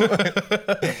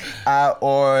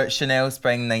 Or Chanel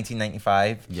Spring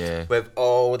 1995. Yeah. With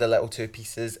all the little two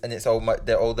pieces, and it's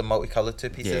they're all the multicolored two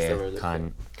pieces. Yeah,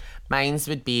 Really Mine's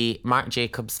would be Marc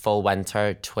Jacobs Fall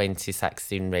Winter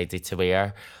 2016 Ready to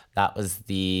Wear. That was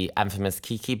the infamous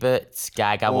Kiki boots.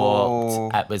 Gaga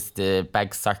walked. It was the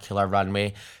big circular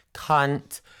runway.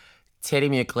 Cunt. Terry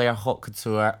Mugler Haute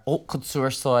Couture,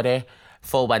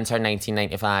 Fall Winter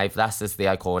 1995. This is the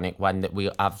iconic one that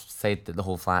I've said that the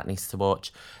whole flat needs to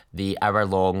watch. The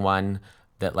hour-long one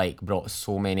that like brought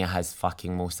so many of his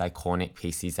fucking most iconic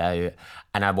pieces out.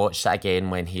 And I watched it again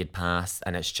when he had passed,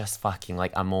 and it's just fucking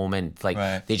like a moment.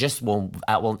 Like they just won't.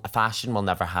 Fashion will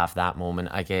never have that moment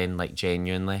again. Like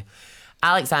genuinely.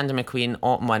 Alexander McQueen,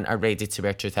 Autumn Winter Ready to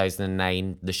Wear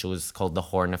 2009. The show's called The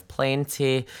Horn of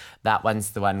Plenty. That one's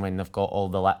the one when they've got all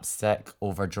the lipstick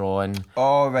overdrawn.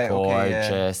 Oh, right,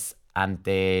 gorgeous. Okay, yeah. And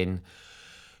then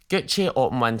Gucci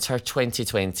Autumn Winter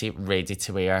 2020 Ready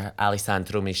to Wear.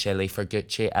 Alessandro Michele for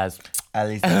Gucci as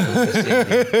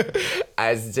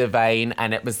as divine.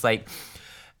 And it was like,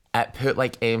 it put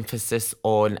like emphasis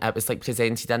on, it was like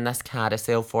presented in this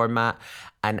carousel format,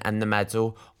 and in the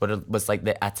middle where it was like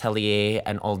the atelier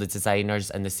and all the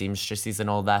designers and the seamstresses and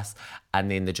all this,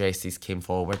 and then the dresses came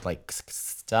forward like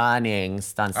stunning.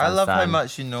 I love how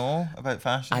much you know about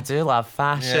fashion. I do love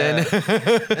fashion. Yeah.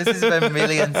 This has been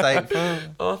really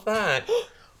insightful. Oh, thanks.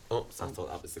 Oops, I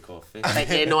thought that was the coffee. But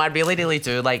yeah, no, I really, really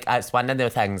do. Like, it's one of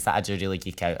the things that I do really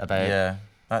geek out about. Yeah,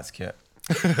 that's cute.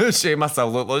 Shame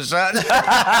myself look like shit.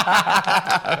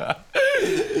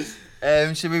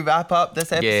 Should we wrap up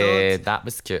this episode? Yeah, that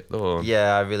was cute though.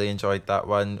 Yeah, I really enjoyed that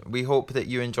one. We hope that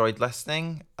you enjoyed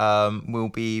listening. We'll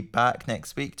be back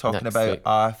next week talking about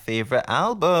our favourite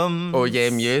albums. Oh yeah,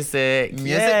 music.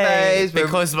 Music,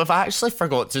 because we've actually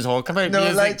forgot to talk about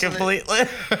music completely.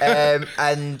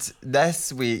 And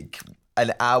this week,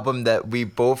 an album that we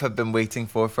both have been waiting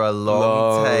for a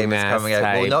long time is coming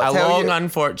out. We'll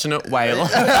unfortunate while.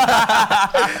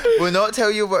 We'll not tell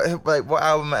you what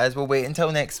album it is. We'll wait until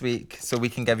next week so we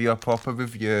can give you a proper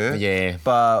review. Yeah.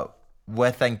 But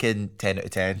we're thinking 10 out of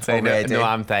 10 already. No,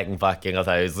 I'm thinking fucking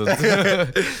 1,000.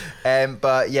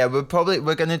 But yeah, we're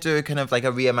gonna do kind of like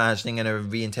a reimagining and a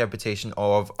reinterpretation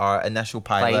of our initial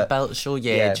pilot. Light Belt show,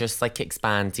 yeah, just like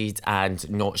expanded and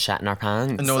not shitting our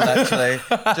pants. No, literally,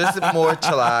 just more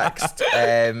chillaxed.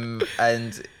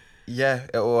 And yeah,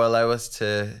 it will allow us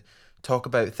to talk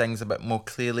about things a bit more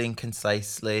clearly and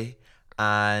concisely.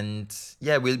 And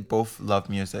yeah, we both love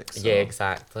music. So yeah,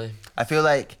 exactly. I feel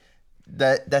like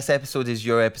this episode is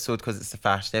your episode because it's the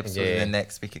fashion episode, and then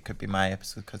next week it could be my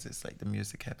episode because it's like the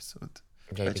music episode.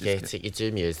 Right, you get it, you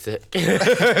do music.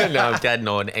 No, I'm getting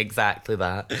on exactly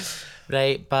that.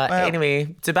 Right, but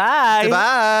anyway, goodbye.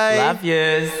 Goodbye. Love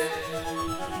yous.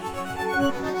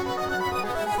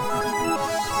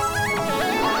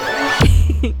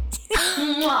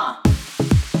 Mwah.